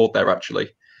points on board there, actually.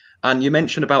 And you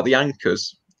mentioned about the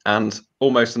anchors and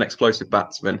almost an explosive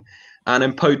batsman.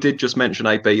 And Mpo did just mention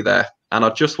AB there, and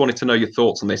I just wanted to know your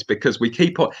thoughts on this, because we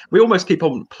almost keep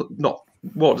on not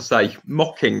what to say,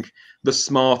 mocking the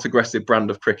smart, aggressive brand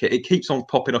of cricket. It keeps on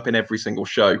popping up in every single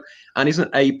show, and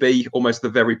isn't AB almost the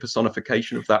very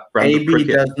personification of that brand of cricket?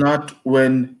 AB does not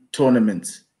win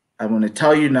tournaments. I'm going to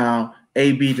tell you now,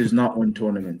 AB does not win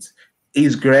tournaments.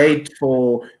 He's great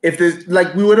for if there's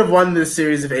like we would have won this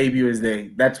series if AB was there.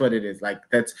 That's what it is. Like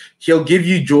he'll give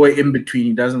you joy in between.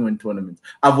 He doesn't win tournaments.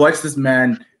 I've watched this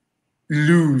man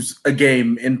lose a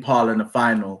game in PAL in a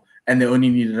final, and they only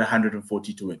needed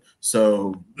 140 to win.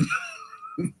 So,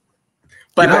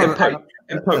 but all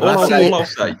I'll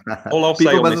say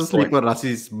people on mustn't this sleep point, on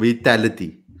Rassie's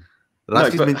mentality.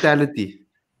 Rassie's mentality.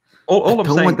 All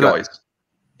I'm saying, guys,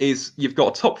 is you've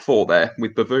got a top four there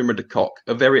with Bavuma de Kock,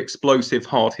 a very explosive,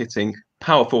 hard-hitting,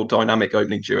 powerful, dynamic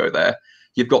opening duo there.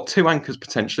 You've got two anchors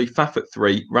potentially, Faf at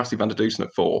 3, Rassie van der Dusen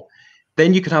at 4.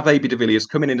 Then you could have AB de Villiers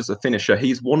coming in as a finisher.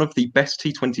 He's one of the best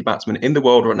T20 batsmen in the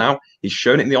world right now. He's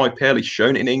shown it in the IPL. He's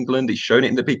shown it in England. He's shown it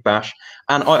in the Big Bash.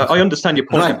 And I understand your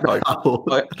point, right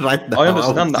now, I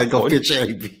understand that point.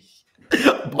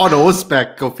 On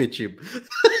horseback, go fetch him.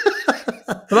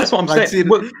 But that's what I'm saying.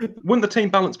 Wouldn't the team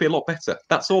balance be a lot better?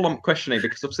 That's all I'm questioning,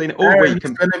 because I've seen it all week.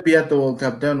 He's going to be at the World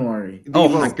Cup. Don't worry.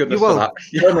 Oh, thank goodness for that.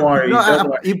 Don't worry.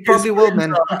 You probably will,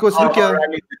 man. Because look here,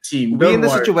 we're in the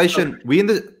situation.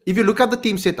 If you look at the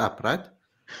team setup, right?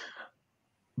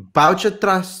 Boucher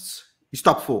trusts his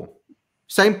top 4.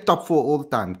 Same top 4 all the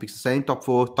time. Picks the same top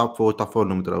 4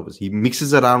 number overs. He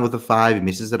mixes around with the 5. He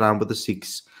messes around with the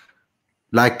 6.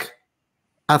 Like,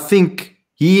 I think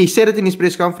he said it in his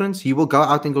press conference. He will go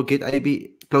out and go get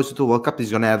AB closer to the World Cup.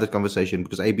 He's going to have that conversation,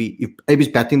 because if AB's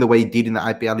batting the way he did in the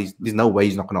IPL, there's no way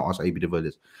he's not going to ask AB de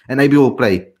Villiers. And AB will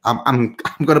play. I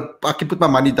can put my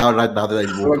money down right now that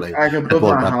AB will play. I can put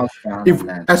my house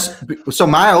down. So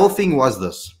my whole thing was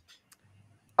this: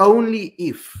 only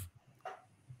if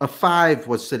a 5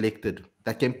 was selected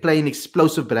that can play an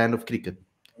explosive brand of cricket,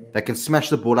 that can smash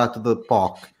the ball out of the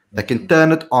park, that can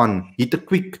turn it on, hit a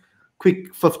quick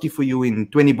 50 for you in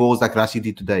 20 balls like Rassie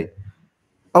did today.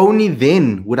 Only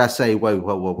then would I say,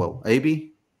 whoa,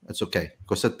 AB, it's okay.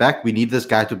 Go sit back. We need this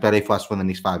guy to play for us for the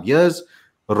next 5 years.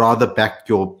 Rather back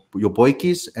your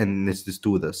boykies and let's just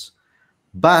do this.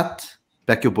 But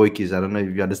back your boykies. I don't know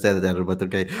if you understand that, but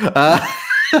okay.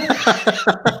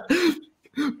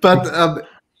 But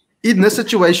in this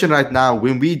situation right now,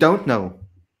 when we don't know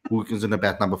who's going to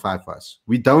bat number 5 for us,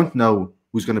 we don't know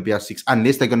who's going to be our 6,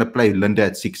 unless they're going to play Linda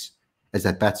at 6 as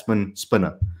that batsman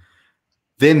spinner.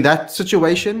 Then that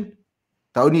situation,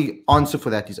 the only answer for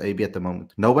that is AB at the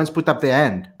moment. No one's put up their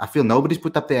hand. I feel nobody's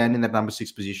put up their hand in that number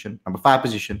 6 position, number 5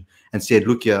 position, and said,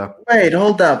 look here. Wait,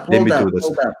 hold up.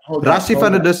 Rassie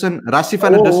van der Dusen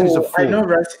is a 4. I know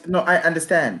Rassie. No, I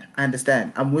understand.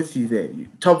 I'm with you there.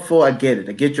 Top 4, I get it.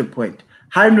 I get your point.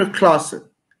 Heinrich Klaassen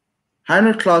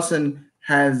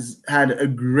has had a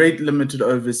great limited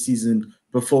over season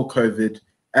before COVID.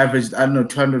 Averaged, I don't know,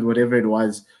 200, whatever it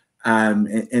was,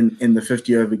 in the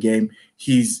 50 over game.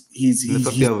 He's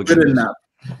good enough.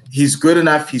 He's good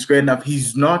enough. He's great enough.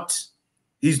 He's not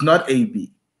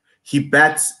AB. He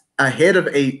bats ahead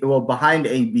of behind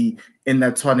AB in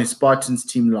that Tshwane Spartans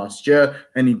team last year,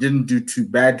 and he didn't do too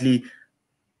badly.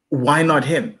 Why not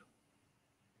him?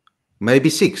 Maybe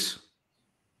 6.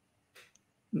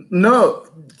 No,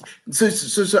 so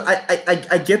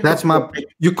I get that's my.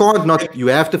 You can't not. You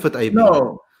have to fit AB.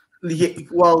 No,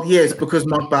 well, yes, because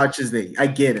Mark Boucher's there. I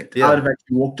get it. Yeah. I would have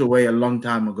actually walked away a long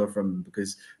time ago from him,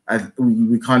 because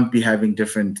we can't be having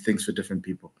different things for different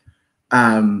people.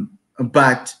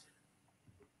 But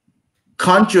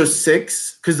can't your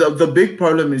 6? Because the big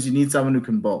problem is you need someone who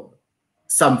can bowl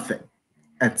something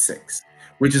at 6,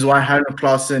 which is why Heinrich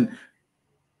Klaassen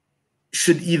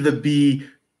should either be.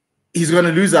 He's going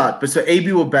to lose out, but so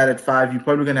AB will bat at 5. You're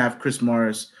probably going to have Chris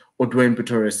Morris or Dwayne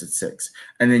Pretorius at 6,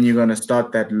 and then you're going to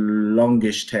start that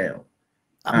longish tail.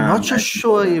 I'm not so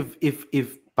sure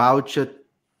if Boucher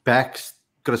backs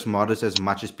Chris Morris as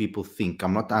much as people think.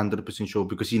 I'm not 100% sure,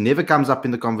 because he never comes up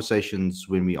in the conversations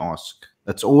when we ask.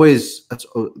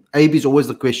 AB is always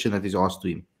the question that is asked to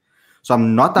him. So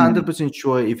I'm not 100%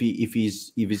 sure if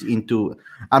he's into.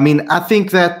 I mean, I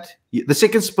think that the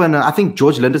second spinner. I think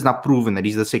George Linder's now proven that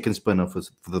he's the second spinner for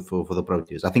the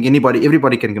Proteas. I think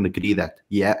everybody can agree that.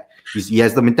 Yeah, he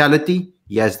has the mentality,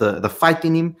 he has the fight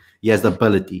in him, he has the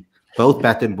ability, both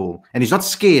bat and ball, and he's not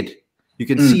scared. You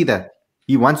can see that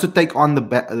he wants to take on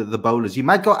the bowlers. He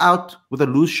might go out with a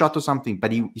loose shot or something,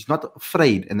 but he's not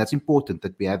afraid, and that's important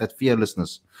that we have that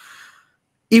fearlessness.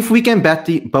 If we can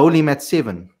bowl him at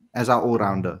 7 as our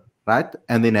all-rounder, right?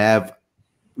 And then have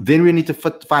then we need to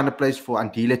find a place for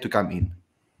Andile to come in.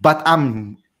 But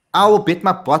I will bet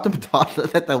my bottom dollar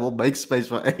that I will make space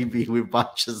for AB with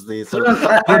bunches there. So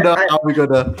I don't know how we're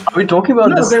gonna. Are we talking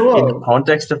about this in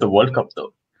context of the World Cup,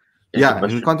 though? Yeah,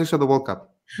 in the context of the World Cup.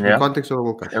 Yeah. In context of the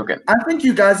World Cup. Okay. I think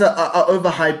you guys are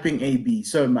overhyping AB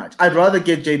so much. I'd rather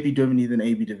get JP Domini than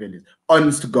AB de Villiers.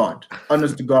 Honest to God,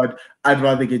 I'd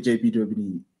rather get JP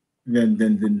Domini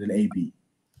than AB.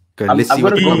 Okay, let's see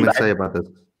what the comments say about this.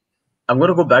 I'm going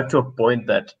to go back to a point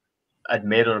that I'd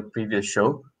made on a previous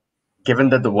show, given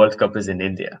that the World Cup is in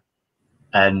India.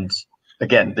 And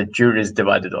again, the jury is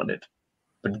divided on it.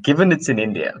 But given it's in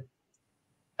India,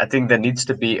 I think there needs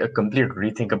to be a complete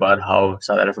rethink about how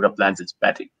South Africa plans its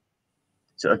batting.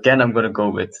 So again, I'm going to go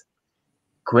with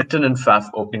Quinton and Faf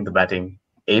opening the batting,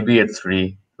 AB at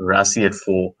 3, Rassie at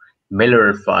 4, Miller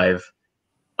at 5,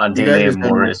 Andile,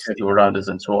 Morris, the all-rounders,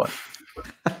 and so on.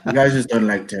 You guys just don't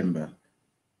like Timber.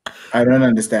 I don't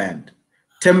understand.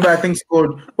 Timber, I think,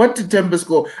 scored. What did Timber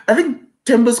score? I think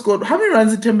Timber scored. How many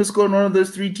runs did Timber score in one of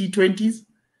those 3 T20s?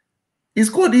 He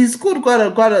scored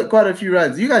quite a few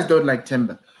runs. You guys don't like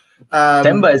Timber.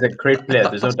 Timber is a great player.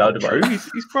 There's no doubt about it. He's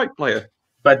a great player.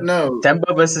 But no,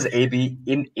 Timber versus AB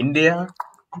in India.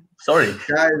 Sorry,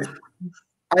 guys.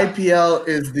 IPL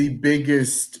is the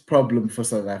biggest problem for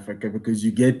South Africa because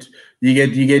you get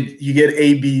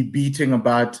AB beating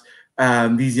about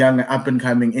these young up and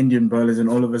coming Indian bowlers, and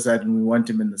all of a sudden we want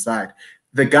him in the side.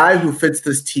 The guy who fits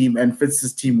this team and fits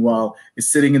this team well is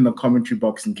sitting in the commentary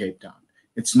box in Cape Town.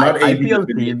 It's not IPL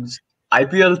teams.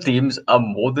 IPL teams are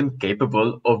more than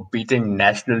capable of beating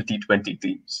national T20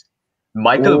 teams.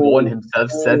 Michael Vaughan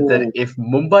himself said that if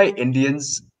Mumbai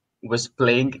Indians was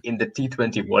playing in the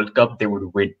T20 World Cup, they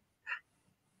would win.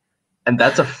 And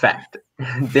that's a fact.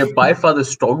 They're by far the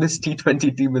strongest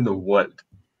T20 team in the world.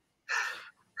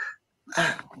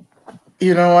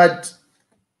 You know what?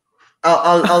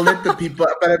 I'll let the people,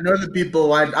 but I know the people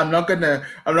want. I'm not gonna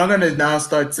now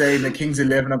start saying the Kings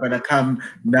 11 are gonna come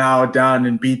now down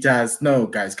and beat us. No,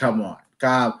 guys, come on.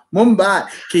 Mumbai.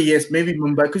 Okay, yes, maybe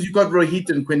Mumbai, because you got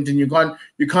Rohit and Quinton. You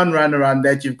can't run around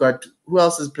that. You've got, who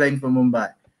else is playing for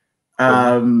Mumbai?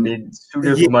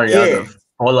 Surya Kumar Yadav,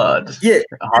 Pollard,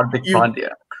 Hardik Pandya.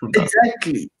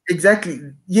 Exactly.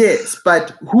 Yes,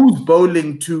 but who's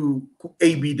bowling to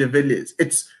AB de Villiers?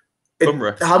 It's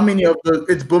how many of the?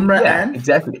 It's Bumrah and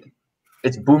exactly.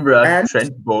 It's Bumrah, and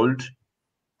Trent Bolt,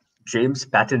 James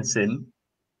Pattinson,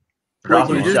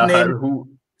 Rahul Chahar.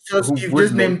 So you've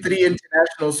just named 3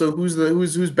 internationals. So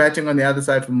who's batting on the other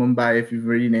side for Mumbai? If you've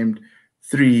already named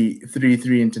three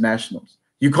internationals,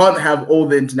 you can't have all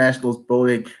the internationals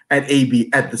bowling at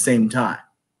AB at the same time.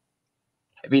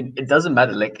 I mean, it doesn't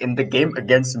matter. Like in the game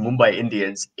against Mumbai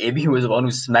Indians, AB was the one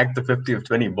who smacked the 50 of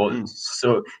 20 balls.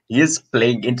 So he is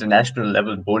playing international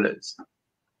level bowlers.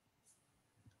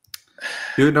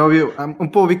 You know, we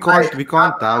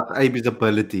can't doubt AB's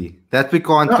ability. That we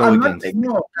can't go against. Guys,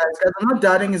 I'm not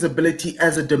doubting his ability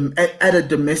at a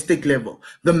domestic level.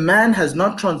 The man has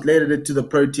not translated it to the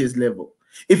Proteas level.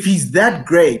 If he's that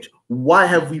great, why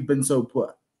have we been so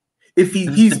poor? If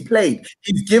he's played,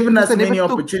 he's given us many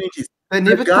opportunities. They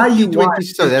never took T20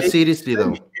 so that seriously,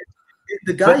 though.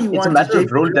 The guy you want. It's a matter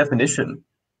of role definition.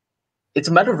 It's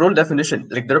a matter of role definition.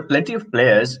 Like there are plenty of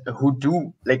players who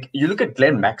do. Like you look at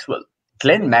Glenn Maxwell.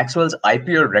 Glenn Maxwell's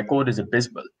IPL record is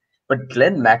abysmal, but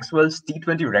Glenn Maxwell's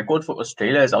T20 record for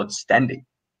Australia is outstanding.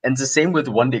 And it's the same with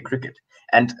one-day cricket.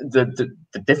 And the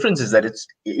difference is that it's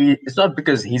not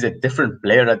because he's a different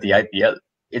player at the IPL.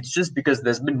 It's just because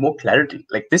there's been more clarity.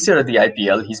 Like this year at the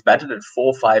IPL, he's batted at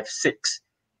 4, 5, 6.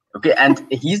 Okay, and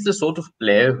he's the sort of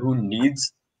player who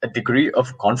needs a degree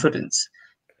of confidence.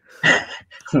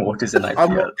 What is an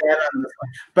IPL?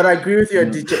 But I agree with you,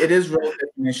 Aditya. It is role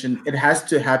definition. It has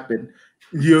to happen.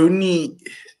 Right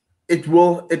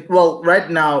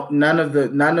now, none of the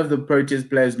Proteas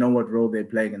players know what role they're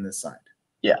playing in this side.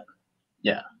 Yeah.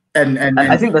 And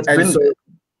I think that's been.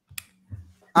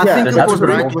 I think it was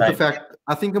right with the fact.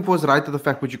 I think it was right to the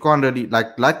fact, but you can't really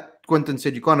like Quinton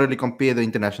said, you can't really compare the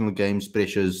international games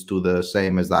pressures to the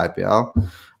same as the IPL.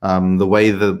 The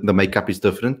way the makeup is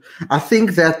different. I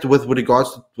think that with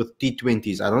regards to with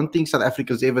T20s, I don't think South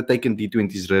Africa's ever taken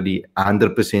T20s really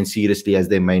 100% seriously as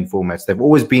their main formats. They've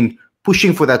always been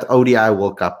pushing for that ODI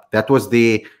World Cup. That is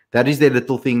their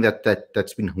little thing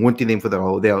that's been haunting them for their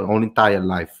whole entire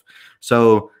life.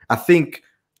 So I think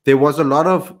there was a lot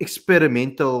of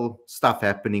experimental stuff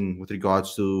happening with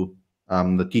regards to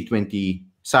the T20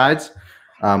 sides.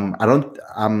 How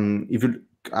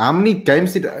many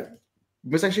games did I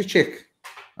must actually check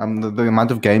the amount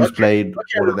of games played,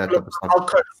 all of that type of stuff.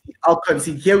 I'll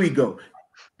concede. Here we go.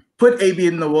 Put AB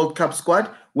in the World Cup squad.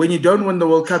 when you don't win the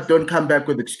World Cup, don't come back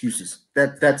with excuses.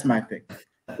 That's my thing.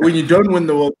 When you don't win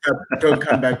the World Cup, don't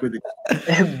come back with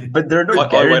excuses. But there are no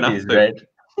Like I went guarantees, after. right?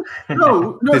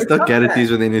 No, There's it's no not guarantees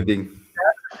that. with anything.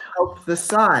 Help the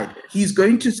side. He's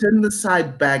going to send the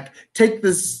side back, take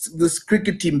this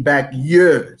cricket team back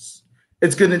years.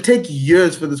 It's going to take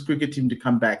years for this cricket team to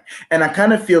come back. And I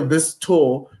kind of feel this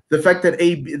tour, the fact that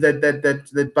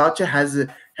that Boucher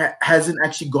hasn't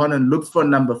actually gone and looked for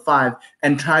number 5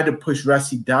 and tried to push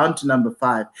Rassie down to number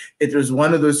 5. It was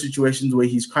one of those situations where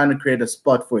he's trying to create a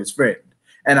spot for his friend.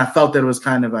 And I felt that it was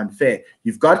kind of unfair.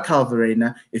 You've got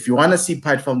Calverena. If you want to see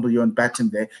Piet van Biljon bat him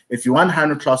there, if you want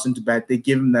Heinrich Klaassen to bat, they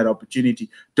give him that opportunity.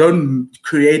 Don't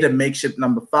create a makeshift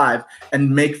number 5 and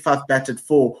make Faf bat at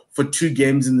 4 for 2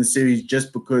 games in the series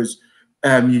just because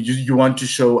you want to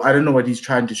show. I don't know what he's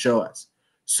trying to show us.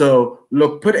 So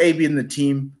look, put AB in the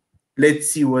team. Let's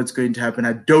see what's going to happen.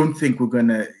 I don't think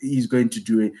he's going to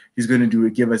do it. He's going to do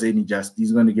it. Give us any just.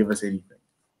 He's going to give us anything.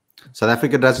 South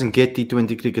Africa doesn't get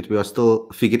T20 cricket. We are still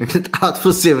figuring it out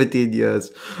for 17 years.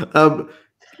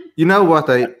 You know what?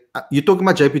 You're talking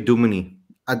about JP Duminy.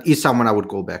 Is someone I would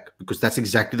call back because that's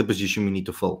exactly the position we need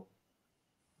to fill.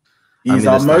 He's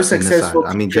our most successful.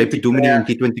 I mean, JP Duminy in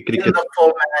T20 cricket. In the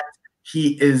format,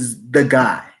 he is the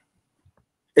guy.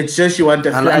 It's just you want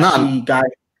a flashy guy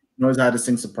who knows how to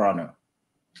sing soprano.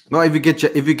 No, if you get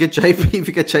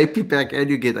JP back and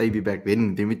you get AB back,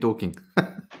 then we're talking.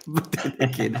 But then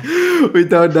again, we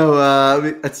don't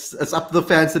know. It's up to the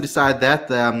fans to decide that.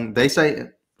 They say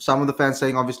some of the fans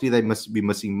saying obviously they must be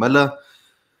missing Miller.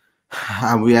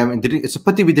 It's a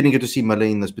pity we didn't get to see Miller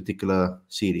in this particular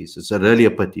series. It's really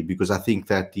a pity because I think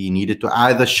that he needed to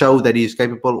either show that he's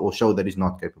capable or show that he's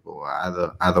not capable.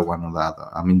 Either one or the other.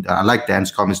 I mean, I like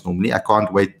Dan's comments normally. I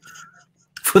can't wait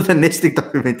for the next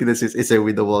documentary that says SA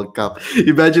win the World Cup.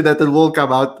 Imagine that it will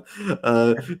come out.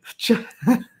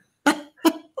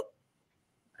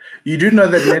 You do know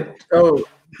that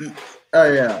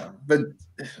yeah, but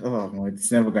no,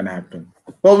 it's never gonna happen.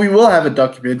 Well, we will have a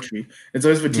documentary. It's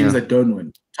always for teams that don't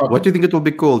win. What do you think it will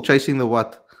be called? Chasing the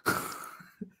what?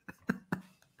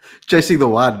 Chasing the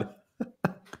one.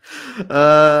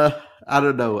 I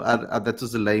don't know. That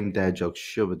was a lame dad joke,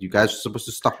 sure, but you guys are supposed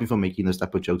to stop me from making those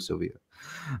type of jokes over here.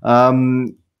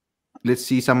 Let's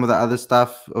see some of the other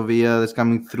stuff over here that's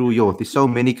coming through. There's so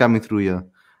many coming through here.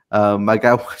 My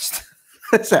guy was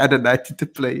Saturday night to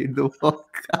play in the World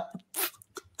Cup.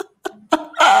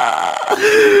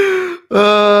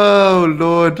 Oh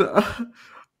Lord.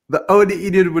 The only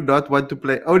idiot would not want to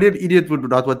play. Only an idiot would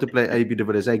not want to play AB de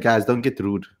Villiers. Hey guys, don't get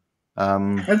rude.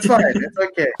 That's fine. It's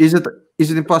okay. Is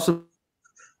it impossible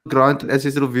to grant as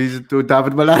his visit to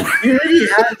David Malan? You already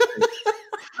have it.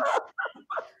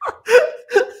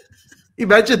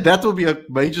 Imagine that will be a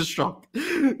major shock.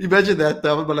 Imagine that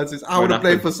David Malan says, "I want to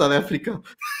play for South Africa."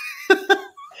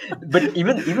 But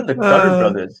even the Curran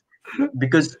brothers,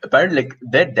 because apparently like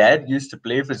their dad used to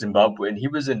play for Zimbabwe and he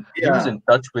was in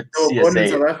touch with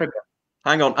CSA.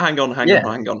 Hang on. One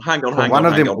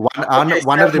of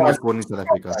them was born in South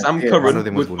Africa. Sam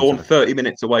Curran was born 30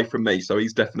 minutes away from me, so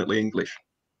he's definitely English.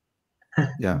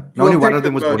 Yeah. Only one of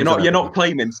them was born in South Africa. You're not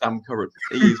claiming Sam Curran.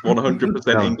 He's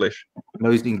 100% English.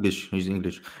 No, he's English. He's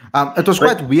English. It was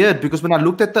quite weird because when I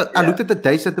looked at the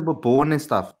dates that they were born and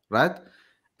stuff, right?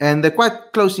 And they're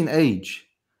quite close in age.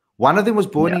 One of them was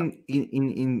born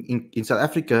in South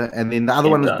Africa, and then the other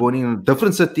one was born in a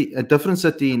different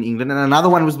city in England, and another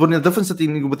one was born in a different city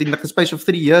within like a space of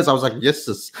 3 years. I was like, yes,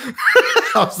 sis.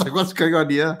 I was like, what's going on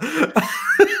here?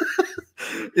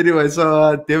 Anyway,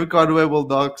 so David Conway will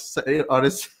knock out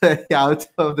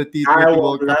of the T20 I will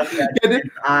World love that game.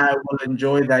 I will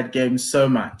enjoy that game so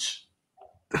much.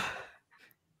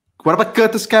 What about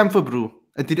Curtis Camphor, bro?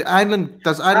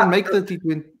 Does Ireland make the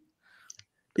T20?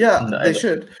 Yeah, they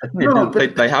should. No,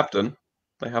 but they have done.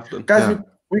 They have done. Guys,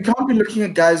 we can't be looking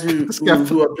at guys who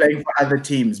are playing for other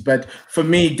teams. But for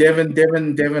me,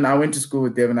 Devin, I went to school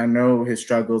with Devin. I know his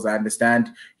struggles. I understand.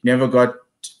 He never got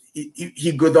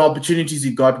he got the opportunities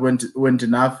he got weren't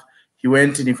enough. He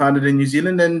went and he found it in New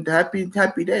Zealand, and happy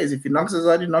days. If he knocks us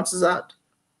out, he knocks us out.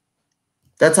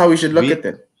 That's how we should look at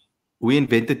it. We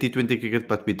invented T20 cricket,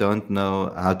 but we don't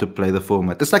know how to play the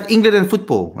format. It's like England and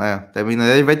football. I mean,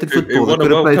 they invented football. They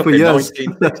could have played for years.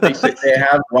 They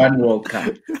have one World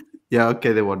Cup. Yeah,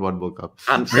 okay, they won one World Cup.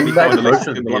 And bring back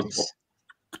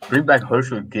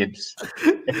Herschel Gibbs.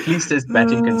 At least as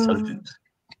batting consultant.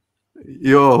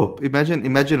 Yo, imagine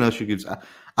Herschel Gibbs.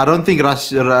 I don't think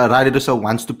Riley Rousseau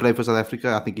wants to play for South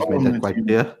Africa. I think he's made that quite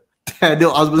clear.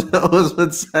 Daniel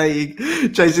Osmond saying,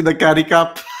 chasing the Currie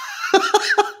Cup.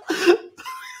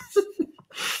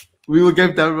 We will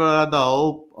give them the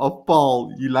whole of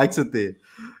Paul. He likes it there.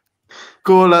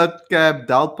 Call out Cab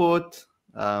Dalport.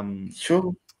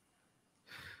 Sure.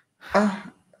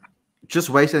 Just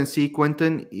wait and see.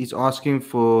 Quentin is asking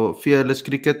for fearless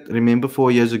cricket. Remember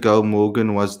 4 years ago,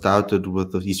 Morgan was doubted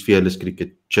with his fearless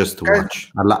cricket. Just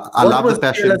watch. I love the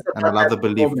passion and I love the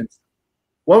belief.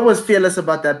 What was fearless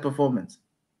about that performance?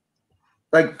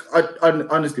 Like,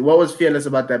 honestly, what was fearless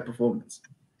about that performance?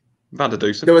 Van der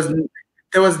Dusen.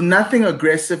 There was nothing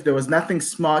aggressive. There was nothing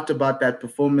smart about that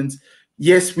performance.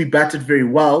 Yes, we batted very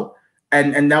well,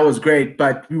 and that was great,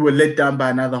 but we were let down by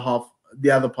another half, the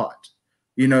other part.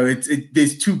 You know,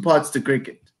 there's two parts to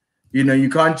cricket. You know, you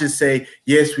can't just say,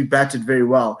 yes, we batted very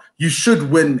well. You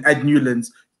should win at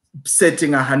Newlands,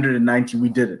 setting 190. We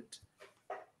didn't.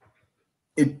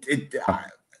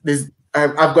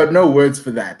 I've got no words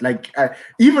for that. Like,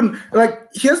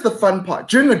 here's the fun part.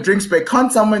 During a drinks break,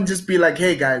 can't someone just be like,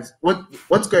 hey, guys,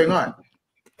 what's going on?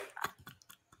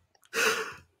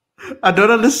 I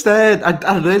don't understand.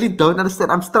 I really don't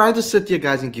understand. I'm trying to sit here,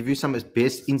 guys, and give you some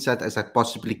best insight as I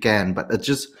possibly can. But it's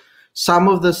just some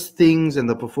of these things and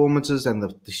the performances and the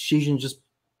decisions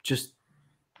just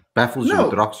baffles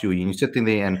you, it rocks you. And you're sitting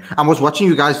there, and I was watching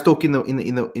you guys talk in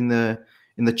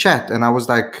the chat, and I was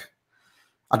like,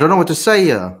 I don't know what to say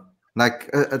here. Like,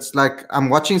 it's like I'm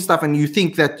watching stuff, and you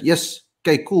think that yes,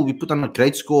 okay, cool, we put on a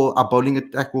great score. Our bowling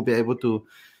attack will be able to,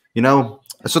 you know,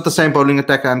 it's not the same bowling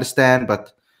attack. I understand,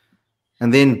 but.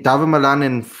 And then David Malan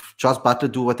and Josh Butler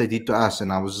do what they did to us.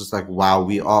 And I was just like, wow,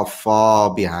 we are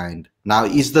far behind. Now,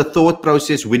 is the thought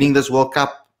process winning this World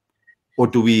Cup? Or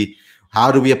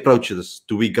how do we approach this?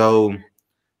 Do we go,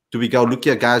 look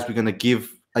here, guys, we're going to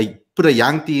put a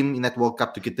young team in that World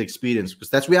Cup to get the experience?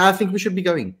 Because that's where I think we should be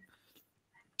going.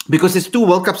 Because there's 2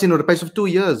 World Cups in the space of 2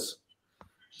 years.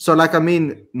 So, like, I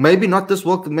mean, maybe not this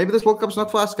World Cup. Maybe this World Cup's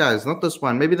not for us, guys. Not this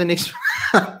one. Maybe the next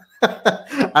one.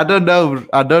 I don't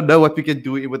know what we can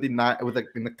do in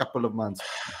a couple of months.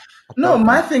 No,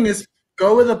 my thing is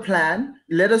go with a plan.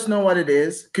 Let us know what it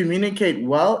is. Communicate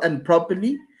well and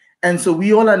properly, and so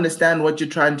we all understand what you're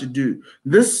trying to do.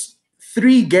 This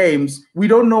 3 games, we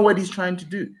don't know what he's trying to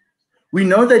do. We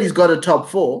know that he's got a top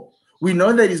 4. We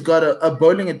know that he's got a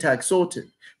bowling attack sorted.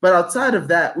 But outside of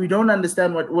that, we don't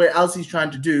understand where else he's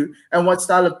trying to do and what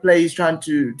style of play he's trying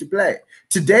to play.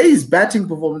 Today's batting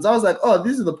performance, I was like, oh,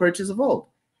 these are the Proteas of old.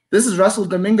 This is Russell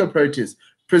Domingo Proteas.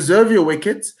 Preserve your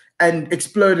wickets and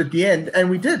explode at the end, and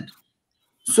we did.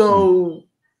 So,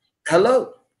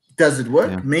 hello, does it work?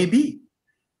 Yeah. Maybe.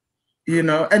 You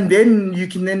know, and then you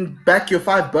can then back your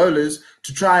 5 bowlers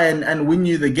to try and win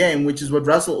you the game, which is what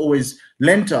Russell always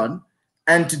lent on.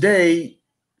 And today,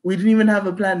 we didn't even have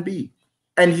a plan B.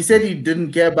 And he said he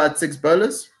didn't care about 6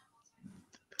 bowlers.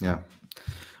 Yeah.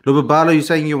 Lubabalo, you're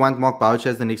saying you want Mark Boucher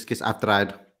as the next guest? I've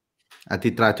tried. I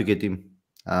did try to get him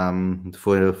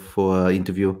for an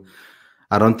interview.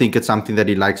 I don't think it's something that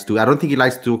he likes to. I don't think he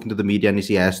likes talking to the media unless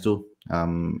he has to.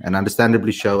 And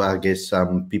understandably so, I guess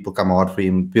people come hard for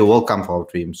him. People will come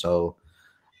forward for him. So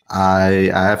I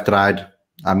have tried.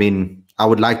 I mean, I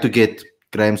would like to get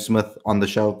Graham Smith on the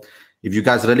show. If you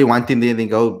guys really want him there, then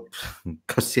go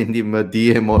send him a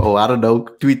DM or I don't know,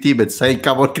 tweet him and say,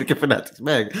 come on, Cricket Fanatics,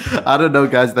 man. I don't know,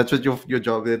 guys. That's what your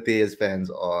job there as fans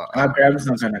are. Graham's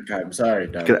not going to come. Sorry,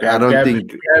 dog. I don't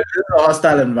think... It's a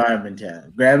hostile environment here.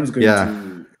 Graham's going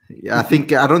to... Yeah,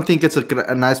 I don't think it's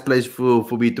a nice place for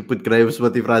me to put Graham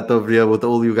Smith right over here with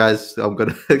all you guys. I'm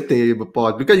going to tear him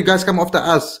apart. Because you guys come after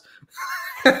us.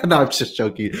 No, I'm just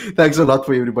joking. Thanks a lot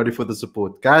for everybody for the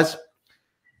support. Guys,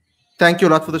 thank you a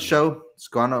lot for the show. It's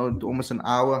gone almost an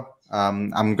hour.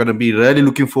 I'm going to be really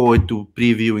looking forward to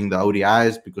previewing the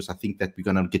ODIs because I think that we're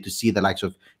going to get to see the likes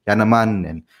of Janneman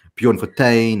and Bjorn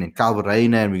Fortuin and Calvin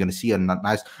Rayner, and we're going to see a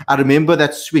nice... I remember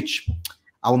that switch.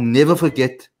 I'll never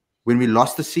forget when we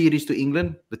lost the series to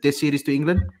England, the Test series to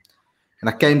England, and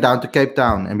I came down to Cape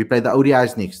Town and we played the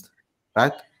ODIs next,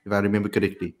 right? If I remember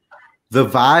correctly. The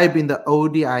vibe in the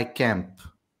ODI camp,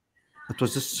 it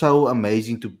was just so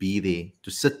amazing to be there,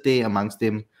 to sit there amongst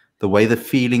them, the way the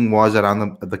feeling was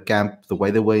around the camp, the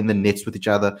way they were in the nets with each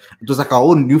other. It was like a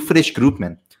whole new, fresh group,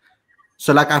 man.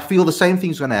 So, like, I feel the same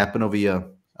thing's going to happen over here.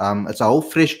 It's a whole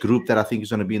fresh group that I think is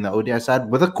going to be in the ODI side,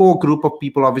 with a core group of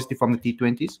people, obviously, from the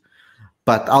T20s.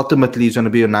 But ultimately, it's going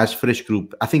to be a nice, fresh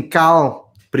group. I think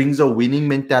Carl brings a winning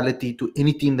mentality to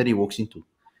any team that he walks into.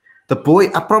 The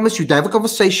boy, I promise you, to have a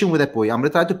conversation with that boy. I'm going to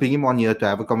try to bring him on here to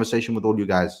have a conversation with all you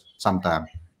guys sometime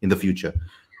in the future.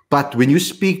 But when you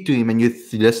speak to him and you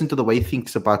listen to the way he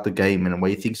thinks about the game and the way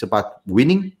he thinks about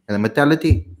winning and the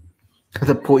mentality,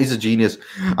 the boy is a genius.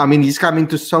 I mean, he's coming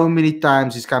to so many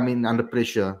times. He's coming under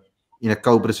pressure in a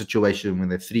Cobra situation when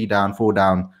they're 3 down, 4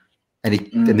 down, and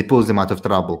he pulls them out of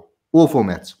trouble. All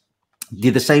formats.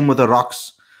 Did the same with the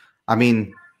Rocks. I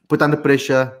mean, put under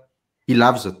pressure, he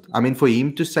loves it. I mean, for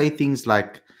him to say things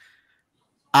like,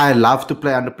 I love to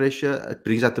play under pressure, it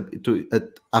brings out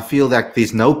I feel like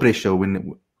there's no pressure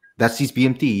when that's his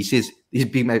BMT. He says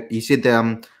he said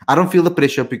I don't feel the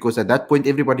pressure because at that point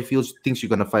everybody thinks you're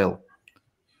gonna fail.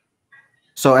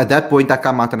 So at that point I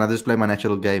come out and I just play my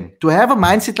natural game. To have a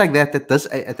mindset like that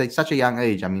at such a young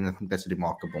age, I mean, I think that's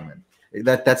remarkable, man.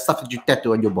 That's stuff that you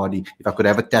tattoo on your body. If I could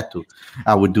have a tattoo,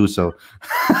 I would do so.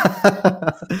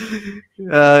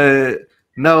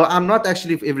 No, I'm not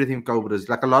actually for everything Cobras.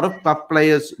 Like a lot of my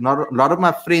players, a lot of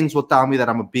my friends will tell me that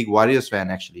I'm a big Warriors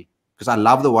fan actually, because I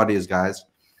love the Warriors guys.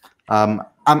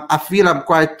 I feel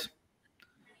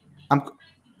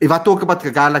if I talk about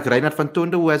a guy like Reinhard van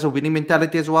Tonder who has a winning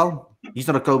mentality as well, he's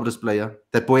not a Cobras player.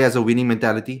 That boy has a winning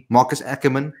mentality. Marcus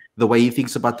Ackerman, the way he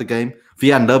thinks about the game.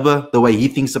 Vian Nubber, the way he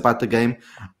thinks about the game.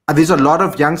 There's a lot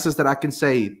of youngsters that I can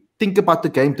say think about the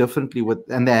game differently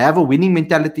and they have a winning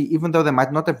mentality, even though they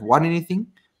might not have won anything,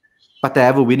 but they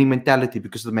have a winning mentality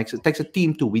because it takes a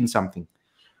team to win something.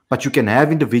 But you can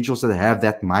have individuals that have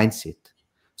that mindset.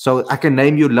 So I can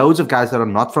name you loads of guys that are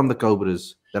not from the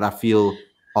Cobras that I feel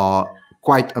are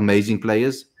quite amazing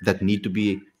players that need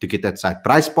to get that side.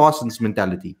 Bryce Parsons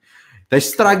mentality. They're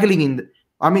struggling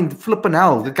flipping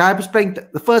hell. The guy was playing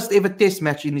the first ever test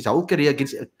match in his whole career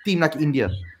against a team like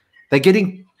India. They're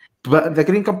getting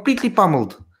completely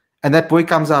pummeled. And that boy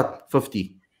comes out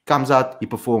 50. Comes out, he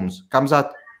performs. Comes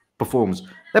out, performs.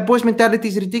 That boy's mentality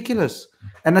is ridiculous.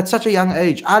 And at such a young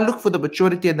age, I look for the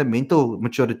maturity and the mental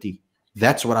maturity.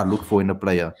 That's what I look for in a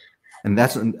player. And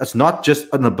it's not just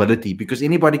an ability, because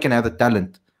anybody can have the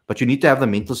talent, but you need to have the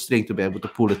mental strength to be able to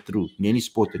pull it through in any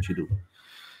sport that you do.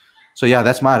 So yeah,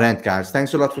 that's my rant, guys.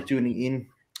 Thanks a lot for tuning in.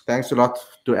 Thanks a lot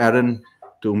to Aaron,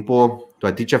 to Umpo, to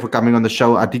Aditya for coming on the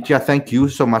show. Aditya, thank you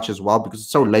so much as well, because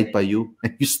it's so late by you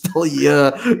and you're still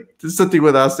here sitting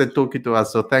with us and talking to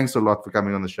us. So thanks a lot for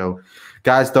coming on the show.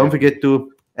 Guys, don't forget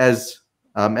to, as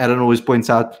Aaron always points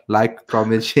out, like,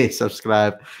 comment, share,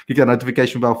 subscribe. Click the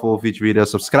notification bell for each video.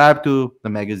 Subscribe to the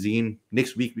magazine.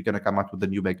 Next week, we're going to come out with a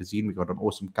new magazine. We got an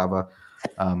awesome cover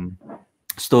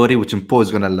story, which Umpo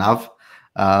is going to love.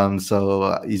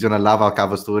 So he's going to love our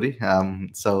cover story.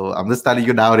 So I'm just telling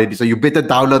you now already. So you better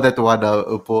download that one,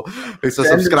 Umpo. So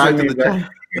subscribe to the channel.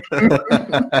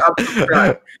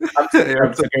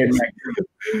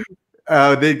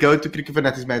 Then go to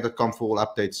cricketfanaticsmag.com for all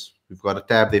updates. We've got a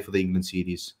tab there for the England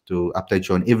series to update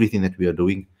you on everything that we are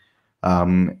doing.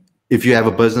 If you have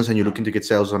a business and you're looking to get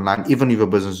sales online, even if your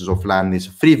business is offline, there's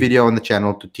a free video on the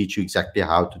channel to teach you exactly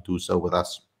how to do so with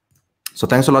us. So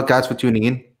thanks a lot, guys, for tuning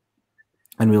in.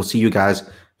 And we'll see you guys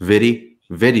very,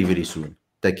 very, very soon.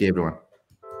 Take care, everyone.